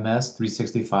have MS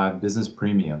 365 Business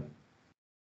Premium.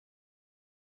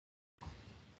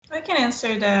 I can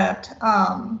answer that.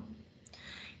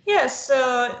 Yes,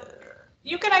 so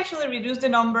you can actually reduce the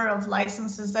number of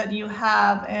licenses that you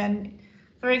have. And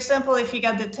for example, if you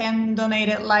got the 10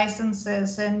 donated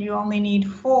licenses and you only need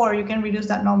 4, you can reduce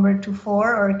that number to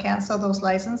 4 or cancel those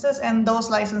licenses. And those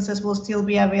licenses will still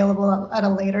be available at a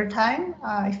later time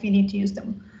if you need to use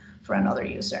them for another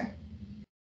user.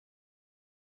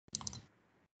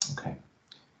 Okay.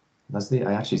 Leslie,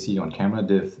 I actually see you on camera.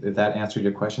 If that answered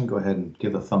your question, go ahead and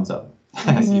give a thumbs up.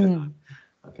 I see that.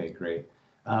 Okay, great.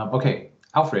 Okay,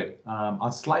 Alfred,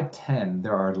 on slide 10,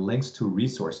 there are links to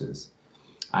resources.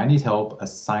 I need help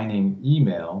assigning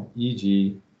email,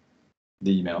 e.g.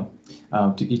 the email,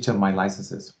 to each of my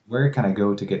licenses. Where can I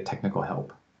go to get technical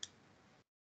help?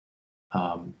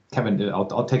 Kevin,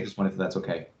 I'll take this one if that's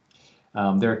okay.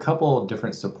 There are a couple of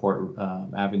different support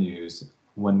avenues.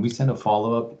 When we send a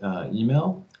follow-up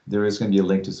email, there is going to be a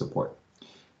link to support.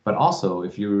 But also,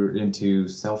 if you're into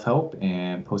self-help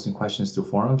and posting questions through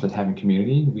forums and having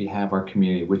community, we have our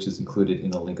community, which is included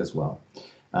in the link as well.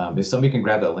 If somebody can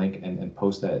grab that link and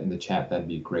post that in the chat, that'd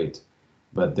be great.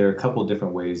 But there are a couple of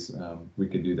different ways we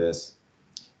could do this.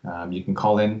 You can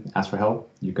call in, ask for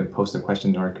help. You can post a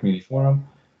question in our community forum,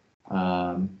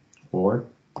 or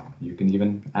you can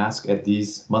even ask at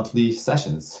these monthly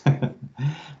sessions.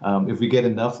 If we get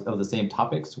enough of the same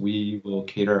topics, we will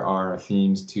cater our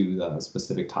themes to the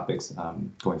specific topics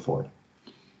going forward.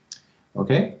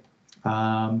 Okay.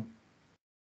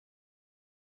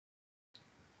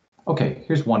 Okay,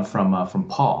 here's one from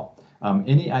Paul.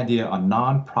 Any idea on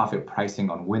nonprofit pricing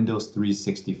on Windows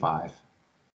 365?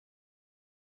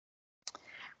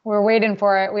 We're waiting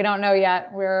for it. We don't know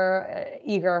yet. We're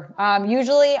eager.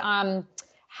 Usually,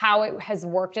 how it has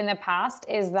worked in the past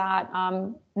is that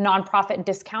nonprofit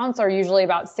discounts are usually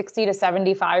about 60 to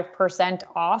 75%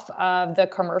 off of the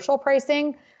commercial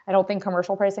pricing. I don't think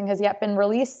commercial pricing has yet been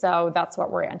released, so that's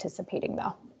what we're anticipating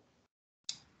though.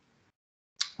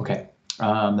 Okay,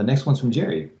 the next one's from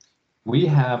Jerry. We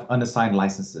have unassigned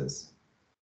licenses.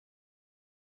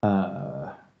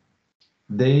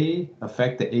 They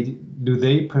affect the 80. Do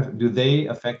they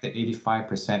affect the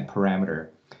 85% parameter?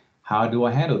 How do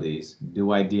I handle these?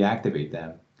 Do I deactivate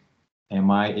them? Am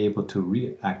I able to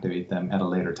reactivate them at a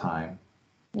later time?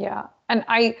 Yeah, and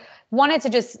I wanted to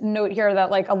just note here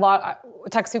that like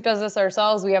TechSoup does this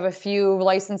ourselves. We have a few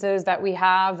licenses that we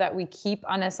have that we keep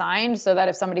unassigned so that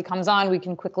if somebody comes on, we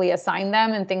can quickly assign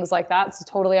them and things like that. So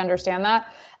totally understand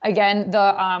that. Again,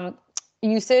 the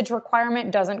usage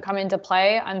requirement doesn't come into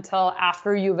play until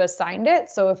after you've assigned it.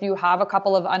 So if you have a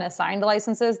couple of unassigned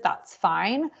licenses, that's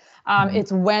fine.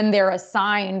 It's when they're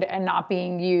assigned and not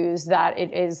being used that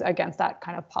it is against that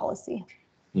kind of policy.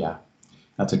 Yeah,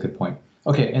 that's a good point.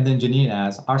 Okay, and then Janine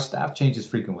asks, our staff changes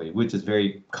frequently, which is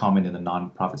very common in the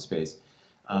nonprofit space.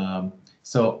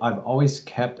 So I've always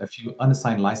kept a few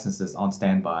unassigned licenses on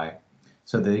standby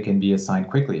so that they can be assigned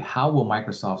quickly. How will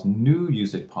Microsoft's new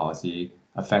usage policy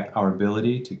affect our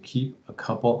ability to keep a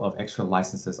couple of extra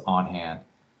licenses on hand?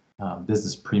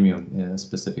 Business Premium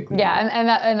specifically. Yeah,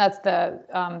 and that's the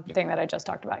thing that I just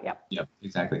talked about. Yep. Yep,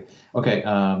 exactly. Okay,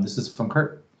 this is from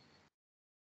Kurt.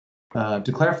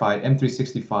 To clarify,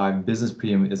 M365 Business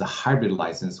Premium is a hybrid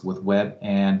license with web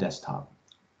and desktop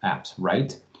apps,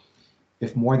 right?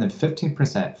 If more than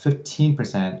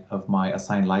 15% of my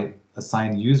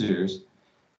assigned users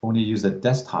only use the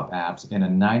desktop apps in a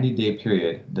 90-day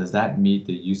period, does that meet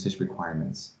the usage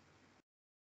requirements?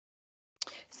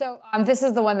 So this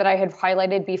is the one that I had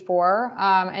highlighted before.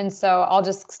 And so I'll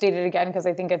just state it again because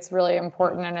I think it's really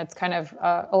important and it's kind of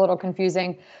a little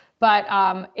confusing. But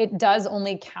it does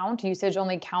only count, usage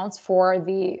only counts for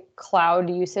the cloud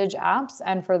usage apps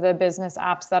and for the business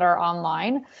apps that are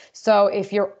online. So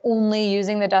if you're only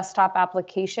using the desktop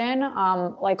application,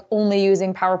 like only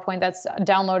using PowerPoint that's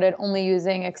downloaded, only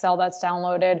using Excel that's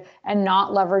downloaded, and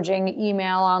not leveraging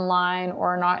email online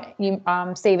or not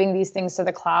saving these things to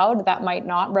the cloud, that might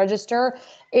not register.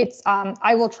 It's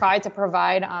I will try to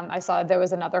provide, I saw there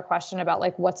was another question about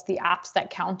like what's the apps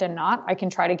that count and not. I can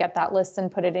try to get that list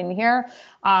and put it in here.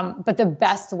 But the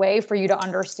best way for you to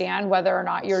understand whether or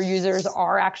not your users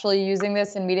are actually using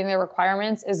this and meeting their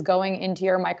requirements is going into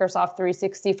your Microsoft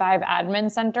 365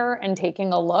 Admin Center and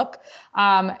taking a look.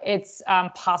 It's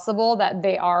possible that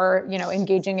they are,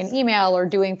 engaging in email or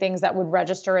doing things that would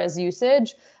register as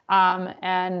usage.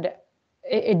 And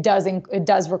it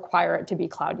does require it to be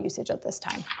cloud usage at this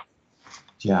time.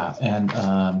 Yeah, and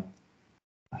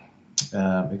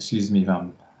excuse me if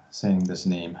I'm saying this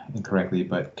name incorrectly,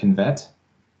 but Convet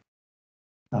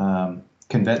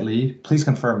Lee, please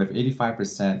confirm if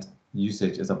 85%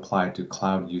 usage is applied to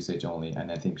cloud usage only.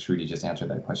 And I think Shruti just answered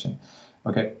that question.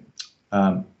 Okay.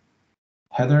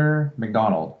 Heather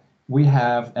McDonald, we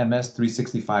have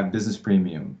MS365 Business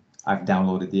Premium. I've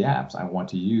downloaded the apps I want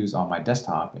to use on my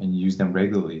desktop and use them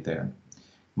regularly there.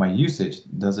 My usage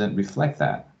doesn't reflect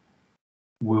that.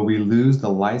 Will we lose the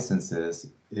licenses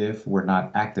if we're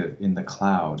not active in the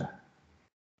cloud?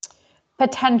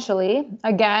 Potentially.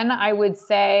 Again, I would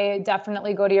say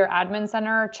definitely go to your admin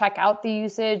center, check out the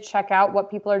usage, check out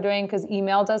what people are doing because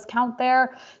email does count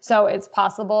there. So it's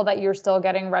possible that you're still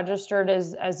getting registered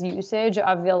as usage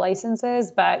of the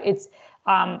licenses, but it's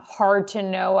hard to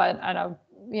know on a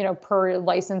per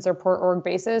license or per org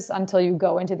basis until you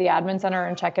go into the admin center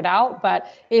and check it out.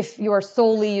 But if you're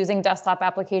solely using desktop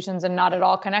applications and not at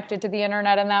all connected to the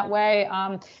internet in that way,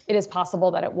 it is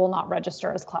possible that it will not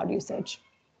register as cloud usage.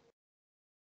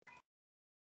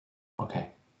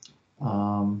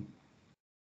 I'm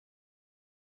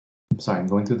sorry, I'm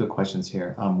going through the questions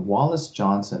here. Wallace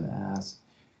Johnson asks,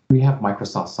 we have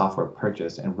Microsoft software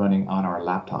purchased and running on our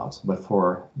laptops, but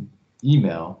for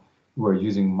email, we're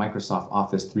using Microsoft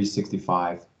Office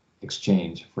 365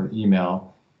 Exchange for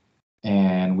email,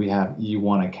 and we have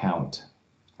E1 account.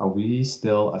 Are we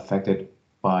still affected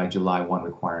by July 1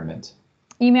 requirement?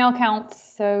 Email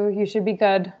counts, so you should be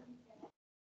good.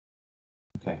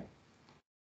 Okay.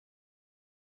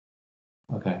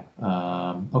 Okay.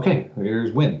 Okay,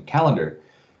 here's Win. Calendar.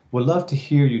 Would love to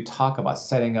hear you talk about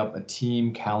setting up a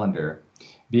team calendar,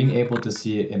 being able to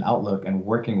see it in Outlook and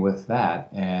working with that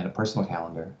and a personal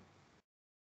calendar.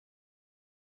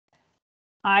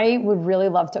 I would really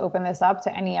love to open this up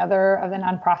to any other of the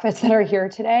nonprofits that are here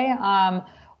today.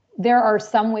 There are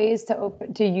some ways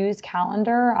to use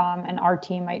Calendar, and our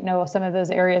team might know some of those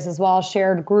areas as well.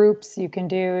 Shared groups, you can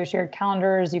do shared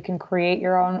calendars, you can create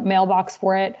your own mailbox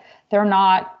for it. They're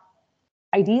not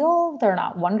ideal, they're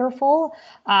not wonderful.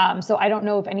 So I don't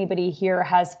know if anybody here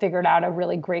has figured out a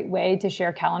really great way to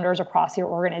share calendars across your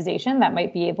organization that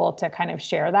might be able to kind of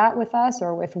share that with us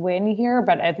or with Win here,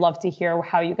 but I'd love to hear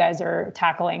how you guys are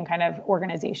tackling kind of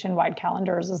organization-wide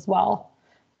calendars as well.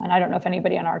 And I don't know if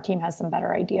anybody on our team has some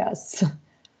better ideas.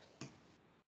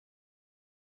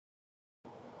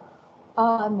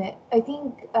 I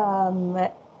think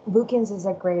Bookings is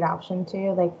a great option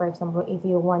too. Like, for example, if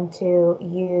you want to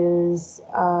use,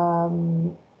 I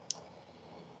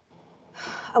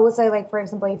would say, like, for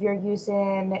example, if you're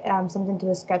using something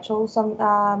to schedule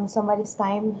somebody's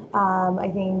time,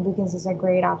 I think Bookings is a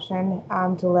great option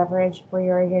to leverage for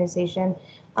your organization.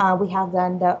 We have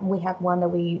one that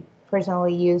we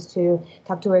personally use to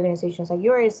talk to organizations like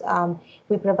yours.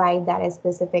 We provide that a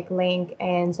specific link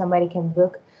and somebody can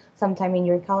book sometime in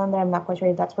your calendar. I'm not quite sure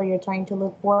if that's what you're trying to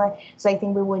look for. So I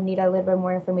think we would need a little bit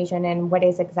more information and what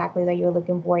is exactly that you're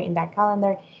looking for in that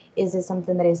calendar. Is it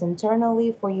something that is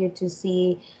internally for you to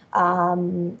see? I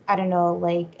don't know,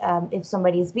 like if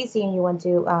somebody is busy and you want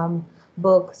to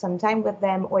book some time with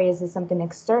them, or is it something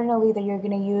externally that you're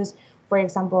going to use? For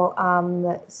example,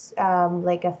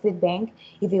 like a food bank,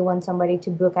 if you want somebody to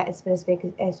book a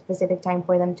specific time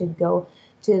for them to go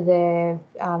to the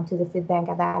food bank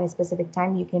at that specific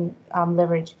time, you can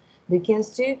leverage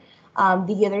Bookings too.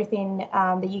 The other thing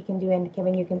that you can do, and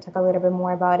Kevin, you can talk a little bit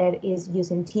more about it, is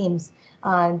using Teams.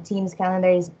 Teams calendar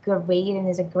is great and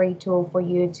is a great tool for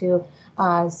you to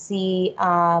see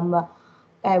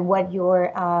what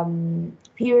your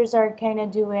peers are kind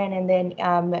of doing, and then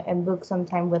and book some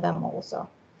time with them also.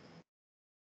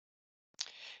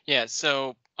 Yeah,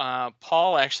 so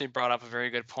Paul actually brought up a very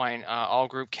good point. All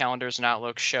group calendars in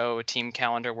Outlook show a team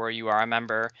calendar where you are a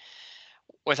member.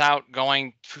 Without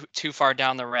going too far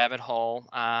down the rabbit hole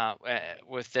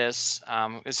with this,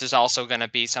 this is also going to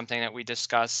be something that we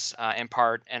discuss in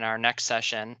part in our next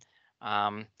session,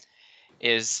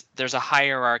 is there's a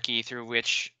hierarchy through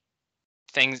which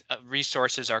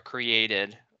resources are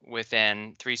created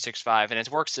within 365, and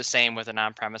it works the same with an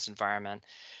on-premise environment.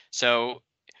 So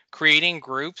creating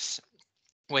groups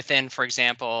within, for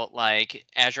example, like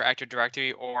Azure Active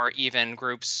Directory, or even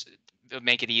groups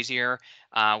make it easier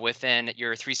within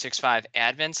your 365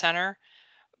 Admin Center,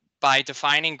 by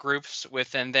defining groups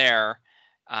within there,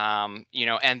 and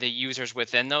the users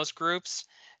within those groups,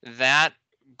 that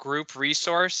group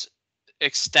resource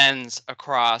extends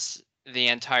across the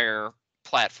entire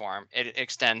platform. It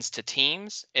extends to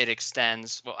Teams.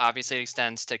 Obviously it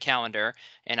extends to Calendar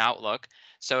and Outlook.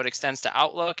 So it extends to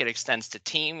Outlook, it extends to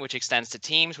Team, which extends to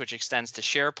Teams, which extends to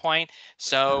SharePoint.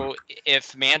 So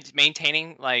if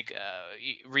maintaining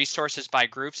resources by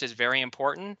groups is very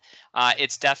important,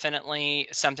 it's definitely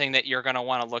something that you're going to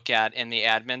want to look at in the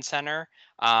Admin Center.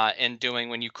 And doing,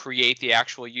 when you create the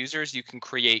actual users, you can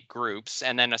create groups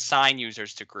and then assign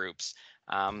users to groups.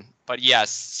 But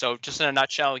yes, so just in a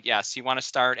nutshell, yes, you want to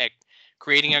start at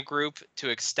creating a group to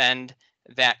extend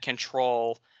that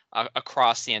control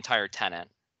across the entire tenant.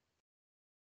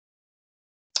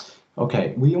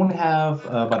 Okay, we only have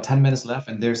about 10 minutes left,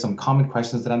 and there's some common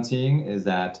questions that I'm seeing is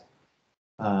that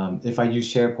if I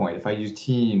use SharePoint, if I use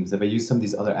Teams, if I use some of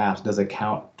these other apps, does it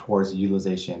count towards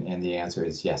utilization? And the answer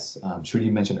is yes.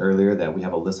 Shruti mentioned earlier that we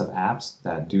have a list of apps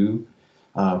that do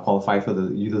qualify for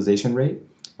the utilization rate,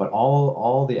 but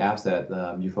all the apps that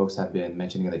you folks have been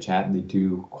mentioning in the chat, they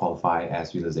do qualify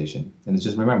as utilization. And it's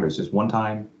just, remember, it's just one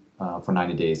time for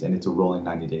 90 days, and it's a rolling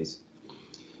 90 days.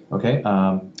 Okay,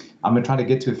 I'm gonna try to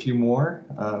get to a few more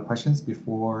questions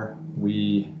before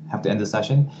we have to end the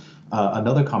session.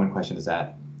 Another common question is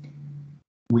that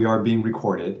we are being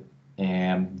recorded,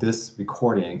 And this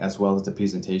recording, as well as the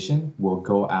presentation, will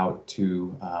go out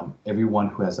to everyone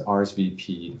who has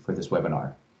RSVP'd for this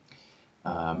webinar.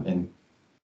 And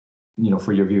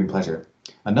for your viewing pleasure.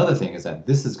 Another thing is that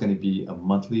this is going to be a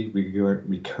monthly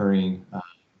recurring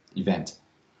event.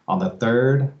 On the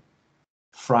third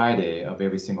Friday of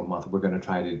every single month, we're going to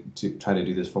try to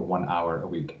do this for 1 hour a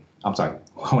week. I'm sorry,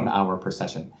 1 hour per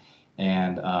session,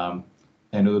 and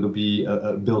it'll be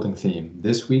a building theme.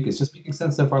 This week is just making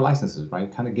sense of our licenses,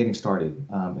 right? Kind of getting started.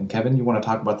 And Kevin, you want to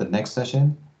talk about the next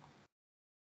session?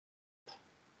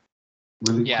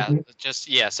 Really quickly?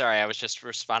 Sorry, I was just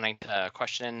responding to a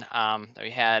question that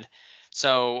we had.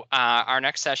 So our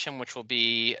next session, which will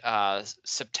be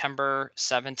September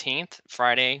 17th,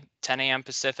 Friday, 10 a.m.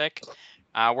 Pacific,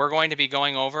 we're going to be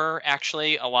going over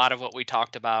actually a lot of what we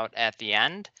talked about at the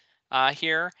end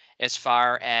here, as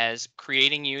far as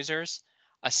creating users,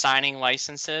 assigning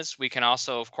licenses. We can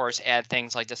also, of course, add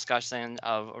things like discussion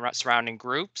of surrounding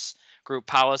groups, group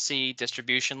policy,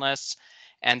 distribution lists,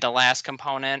 and the last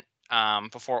component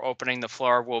before opening the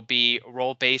floor will be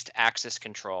role-based access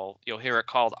control. You'll hear it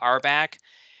called RBAC.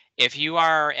 If you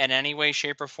are in any way,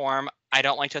 shape, or form, I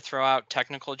don't like to throw out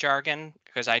technical jargon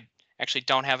because I actually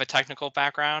don't have a technical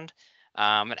background.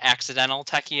 An accidental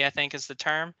techie, I think, is the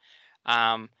term.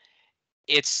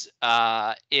 It's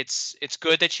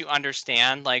good that you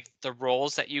understand like the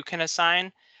roles that you can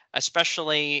assign,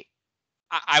 especially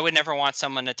I would never want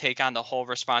someone to take on the whole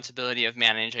responsibility of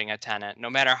managing a tenant, no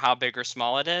matter how big or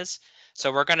small it is.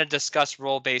 So we're going to discuss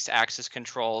role-based access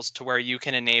controls to where you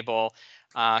can enable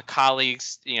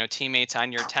colleagues, teammates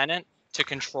on your tenant to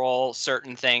control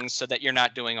certain things so that you're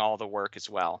not doing all the work as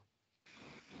well.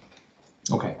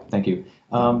 Okay, thank you.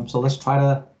 So let's try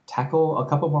to tackle a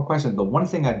couple more questions. But one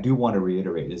thing I do want to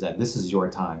reiterate is that this is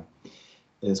your time.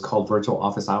 It's called virtual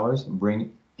office hours.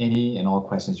 Bring any and all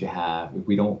questions you have. If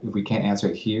we can't answer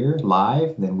it here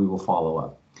live, then we will follow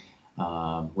up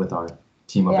with our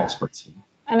team of experts.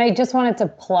 And I just wanted to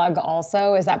plug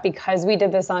also is that because we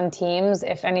did this on Teams,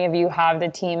 if any of you have the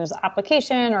Teams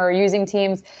application or are using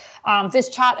Teams, this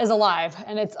chat is alive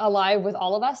and it's alive with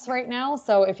all of us right now.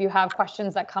 So if you have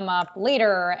questions that come up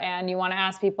later and you want to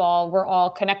ask people, we're all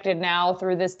connected now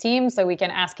through this team so we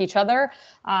can ask each other.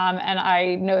 And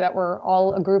I know that we're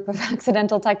all a group of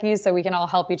accidental techies, so we can all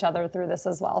help each other through this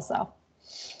as well. So.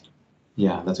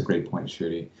 Yeah, that's a great point,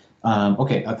 Shruti.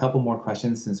 Okay, a couple more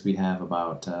questions since we have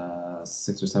about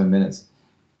 6 or 7 minutes.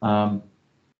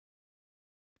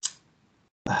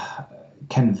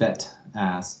 Ken Vet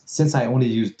asks, since I only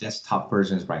use desktop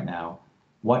versions right now,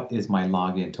 what is my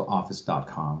login to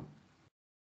office.com?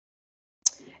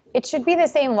 It should be the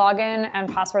same login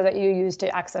and password that you use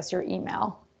to access your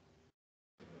email.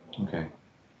 Okay.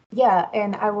 Yeah,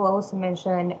 and I will also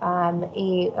mention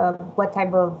what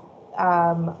type of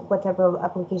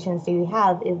applications do you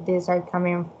have if these are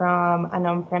coming from an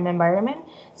on-prem environment.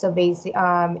 So basically,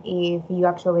 if you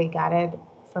actually got it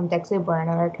from TechSoup or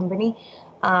another company,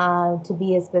 to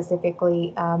be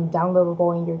specifically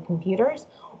downloadable in your computers,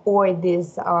 or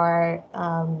these are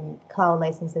cloud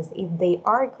licenses. If they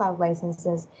are cloud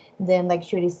licenses, then like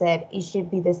Shruti said, it should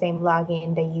be the same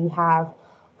login that you have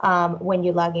when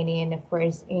you log in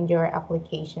first in your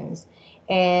applications.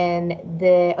 And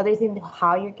the other thing,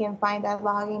 how you can find that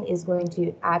login is going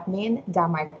to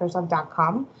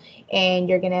admin.microsoft.com, and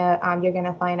you're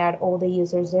gonna find out all the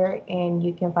users there, and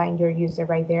you can find your user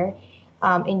right there.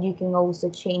 And you can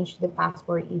also change the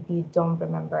password if you don't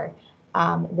remember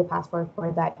the password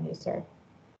for that user.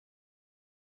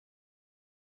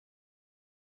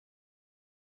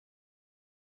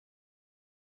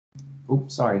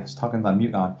 Oops, sorry, I was talking about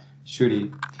mute on.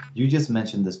 Shruti, you just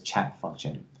mentioned this chat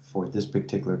function for this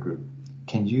particular group.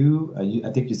 Can you,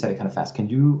 I think you said it kind of fast. Can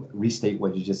you restate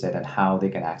what you just said and how they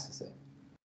can access it?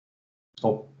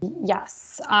 Oh.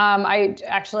 Yes, I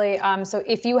actually, so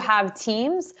if you have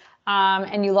Teams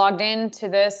and you logged into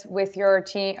this with your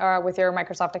team or with your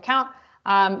Microsoft account,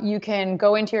 you can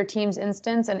go into your Teams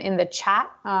instance, and in the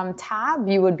chat tab,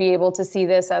 you would be able to see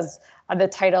this as the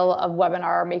title of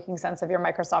webinar, Making Sense of Your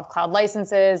Microsoft Cloud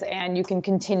Licenses, and you can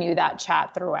continue that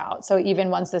chat throughout. So even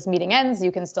once this meeting ends,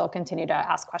 you can still continue to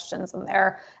ask questions in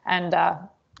there and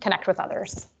connect with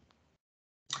others.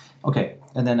 Okay,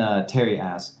 and then Terry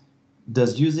asks,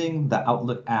 does using the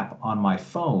Outlook app on my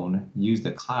phone use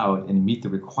the cloud and meet the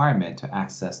requirement to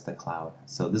access the cloud?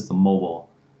 So this is a mobile,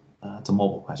 it's a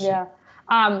mobile question. Yeah,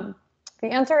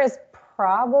 the answer is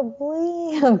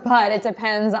probably, but it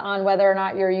depends on whether or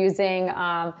not you're using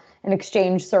an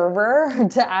Exchange server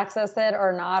to access it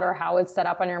or not, or how it's set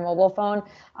up on your mobile phone.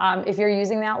 If you're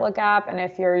using the Outlook app and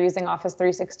if you're using Office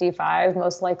 365,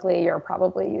 most likely you're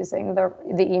probably using the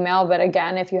email. But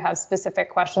again, if you have specific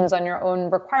questions on your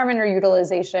own requirement or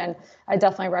utilization, I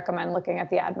definitely recommend looking at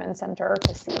the Admin Center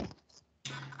to see.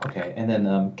 Okay, and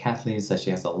then Kathleen says she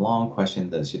has a long question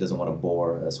that she doesn't want to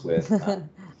bore us with.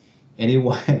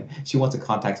 Anyone, she wants to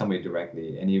contact somebody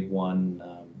directly. Anyone,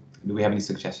 do we have any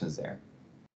suggestions there?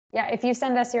 Yeah, if you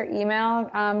send us your email,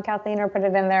 Kathleen, or put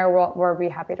it in there, we'll be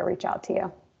happy to reach out to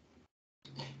you.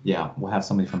 Yeah, we'll have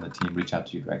somebody from the team reach out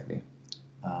to you directly.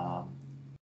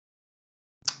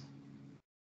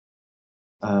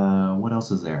 What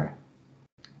else is there?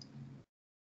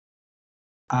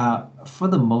 For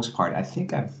the most part, I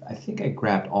think I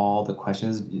grabbed all the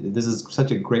questions. This is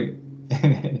such a great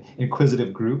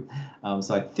inquisitive group,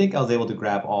 so I think I was able to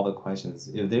grab all the questions.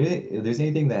 If there's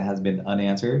anything that has been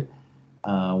unanswered,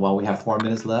 while we have 4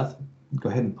 minutes left, go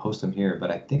ahead and post them here.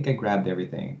 But I think I grabbed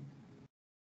everything.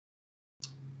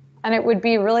 And it would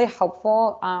be really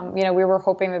helpful. We were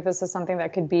hoping that this is something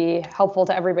that could be helpful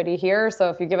to everybody here. So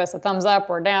if you give us a thumbs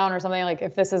up or down or something, like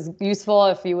if this is useful,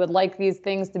 if you would like these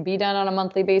things to be done on a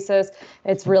monthly basis,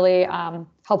 it's really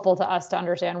helpful to us to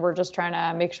understand. We're just trying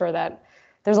to make sure that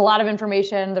there's a lot of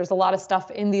information, there's a lot of stuff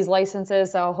in these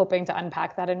licenses. So hoping to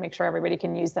unpack that and make sure everybody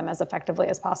can use them as effectively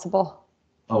as possible.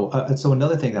 Oh, so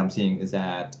another thing that I'm seeing is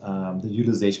that the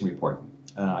utilization report.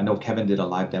 I know Kevin did a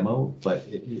live demo, but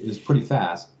it was pretty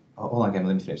fast. Hold on, Kevin,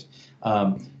 let me finish.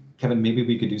 Kevin, maybe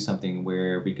we could do something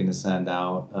where we can send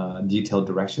out detailed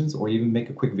directions or even make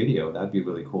a quick video. That'd be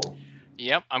really cool.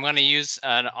 Yep, I'm going to use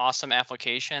an awesome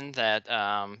application that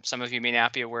some of you may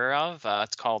not be aware of.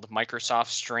 It's called Microsoft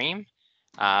Stream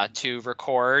to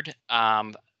record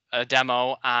a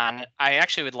demo on. I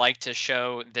actually would like to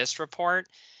show this report.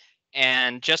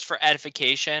 And just for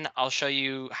edification, I'll show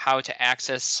you how to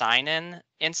access sign-in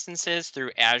instances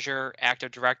through Azure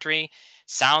Active Directory.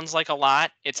 Sounds like a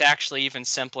lot. It's actually even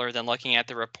simpler than looking at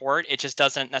the report. It just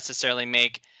doesn't necessarily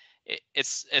make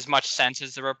it's as much sense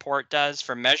as the report does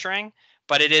for measuring,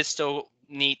 but it is still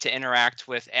neat to interact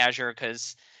with Azure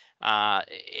because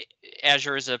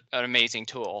Azure is an amazing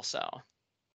tool. So.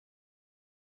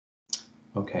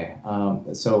 Okay,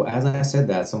 so as I said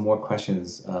that, some more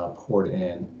questions poured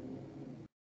in.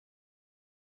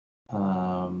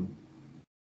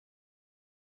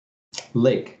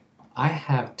 Lake, I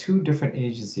have 2 different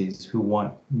agencies who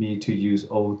want me to use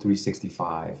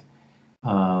O365.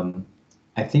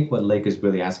 I think what Lake is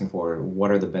really asking for,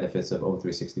 what are the benefits of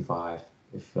O365?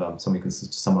 If somebody can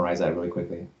summarize that really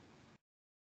quickly.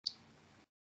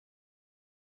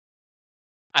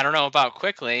 I don't know about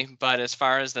quickly, but as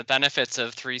far as the benefits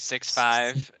of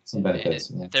 365, some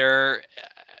benefits.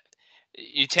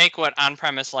 You take what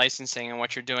on-premise licensing and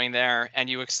what you're doing there, and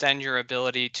you extend your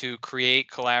ability to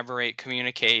create, collaborate,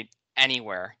 communicate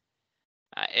anywhere.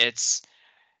 This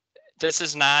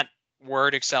is not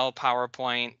Word, Excel,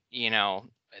 PowerPoint.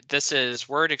 This is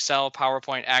Word, Excel,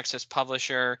 PowerPoint, Access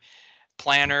Publisher,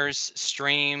 Planners,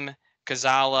 Stream,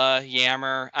 Gazala,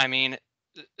 Yammer. I mean,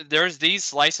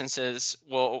 these licenses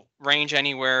will range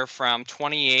anywhere from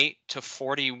 28 to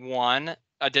 41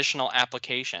 additional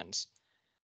applications.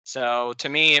 So to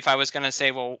me, if I was going to say,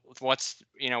 well, what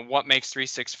makes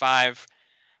 365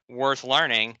 worth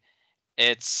learning,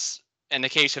 it's in the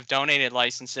case of donated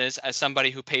licenses, as somebody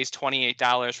who pays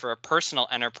 $28 for a personal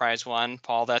enterprise one,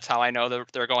 Paul, that's how I know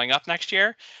they're going up next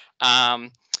year.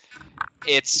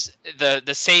 It's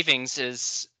the savings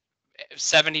is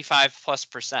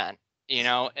 75+%.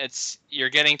 You're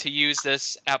getting to use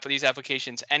these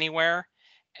applications anywhere.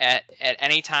 At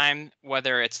any time,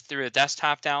 whether it's through a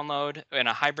desktop download in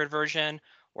a hybrid version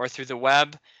or through the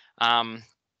web. I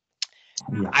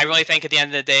really think at the end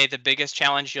of the day, the biggest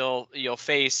challenge you'll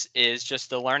face is just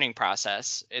the learning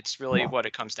process. It's really what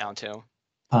it comes down to.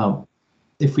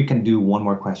 If we can do one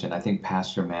more question, I think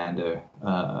Pastor Amanda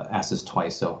asked this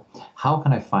twice. So how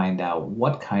can I find out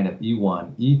what kind of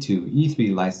E1, E2,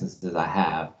 E3 licenses I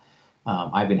have?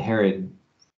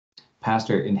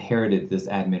 Pastor inherited this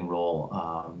admin role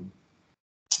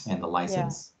and the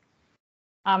license.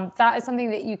 Yeah. That is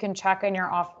something that you can check in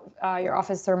your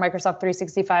Office or Microsoft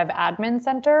 365 Admin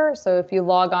Center. So if you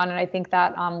log on, and I think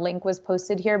that link was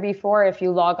posted here before, if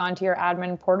you log on to your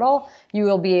admin portal, you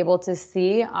will be able to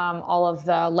see all of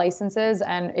the licenses.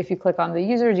 And if you click on the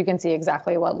users, you can see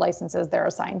exactly what licenses they're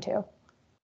assigned to.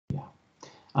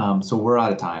 Yeah. So we're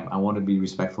out of time. I want to be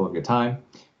respectful of your time.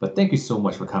 But thank you so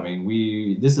much for coming.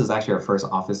 This is actually our first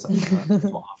office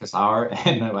hour,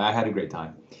 and I had a great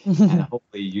time. And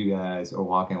hopefully you guys are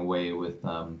walking away with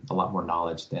a lot more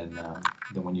knowledge than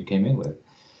when you came in with.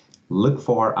 look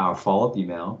for our follow-up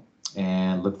email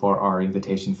and look for our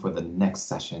invitation for the next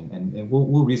session. And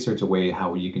we'll research a way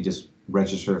how you can just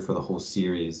register for the whole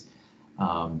series.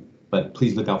 But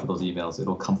please look out for those emails.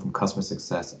 It'll come from customer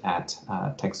success at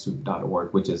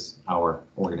TechSoup.org, which is our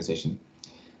organization.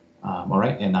 All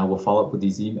right, and I will follow up with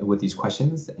these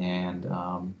questions, and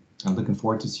I'm looking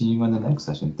forward to seeing you on the next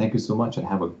session. Thank you so much, and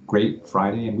have a great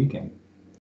Friday and weekend.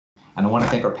 And I want to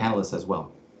thank our panelists as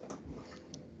well.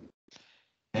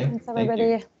 Okay, Thanks,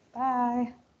 everybody.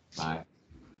 Bye. Bye.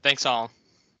 Thanks all.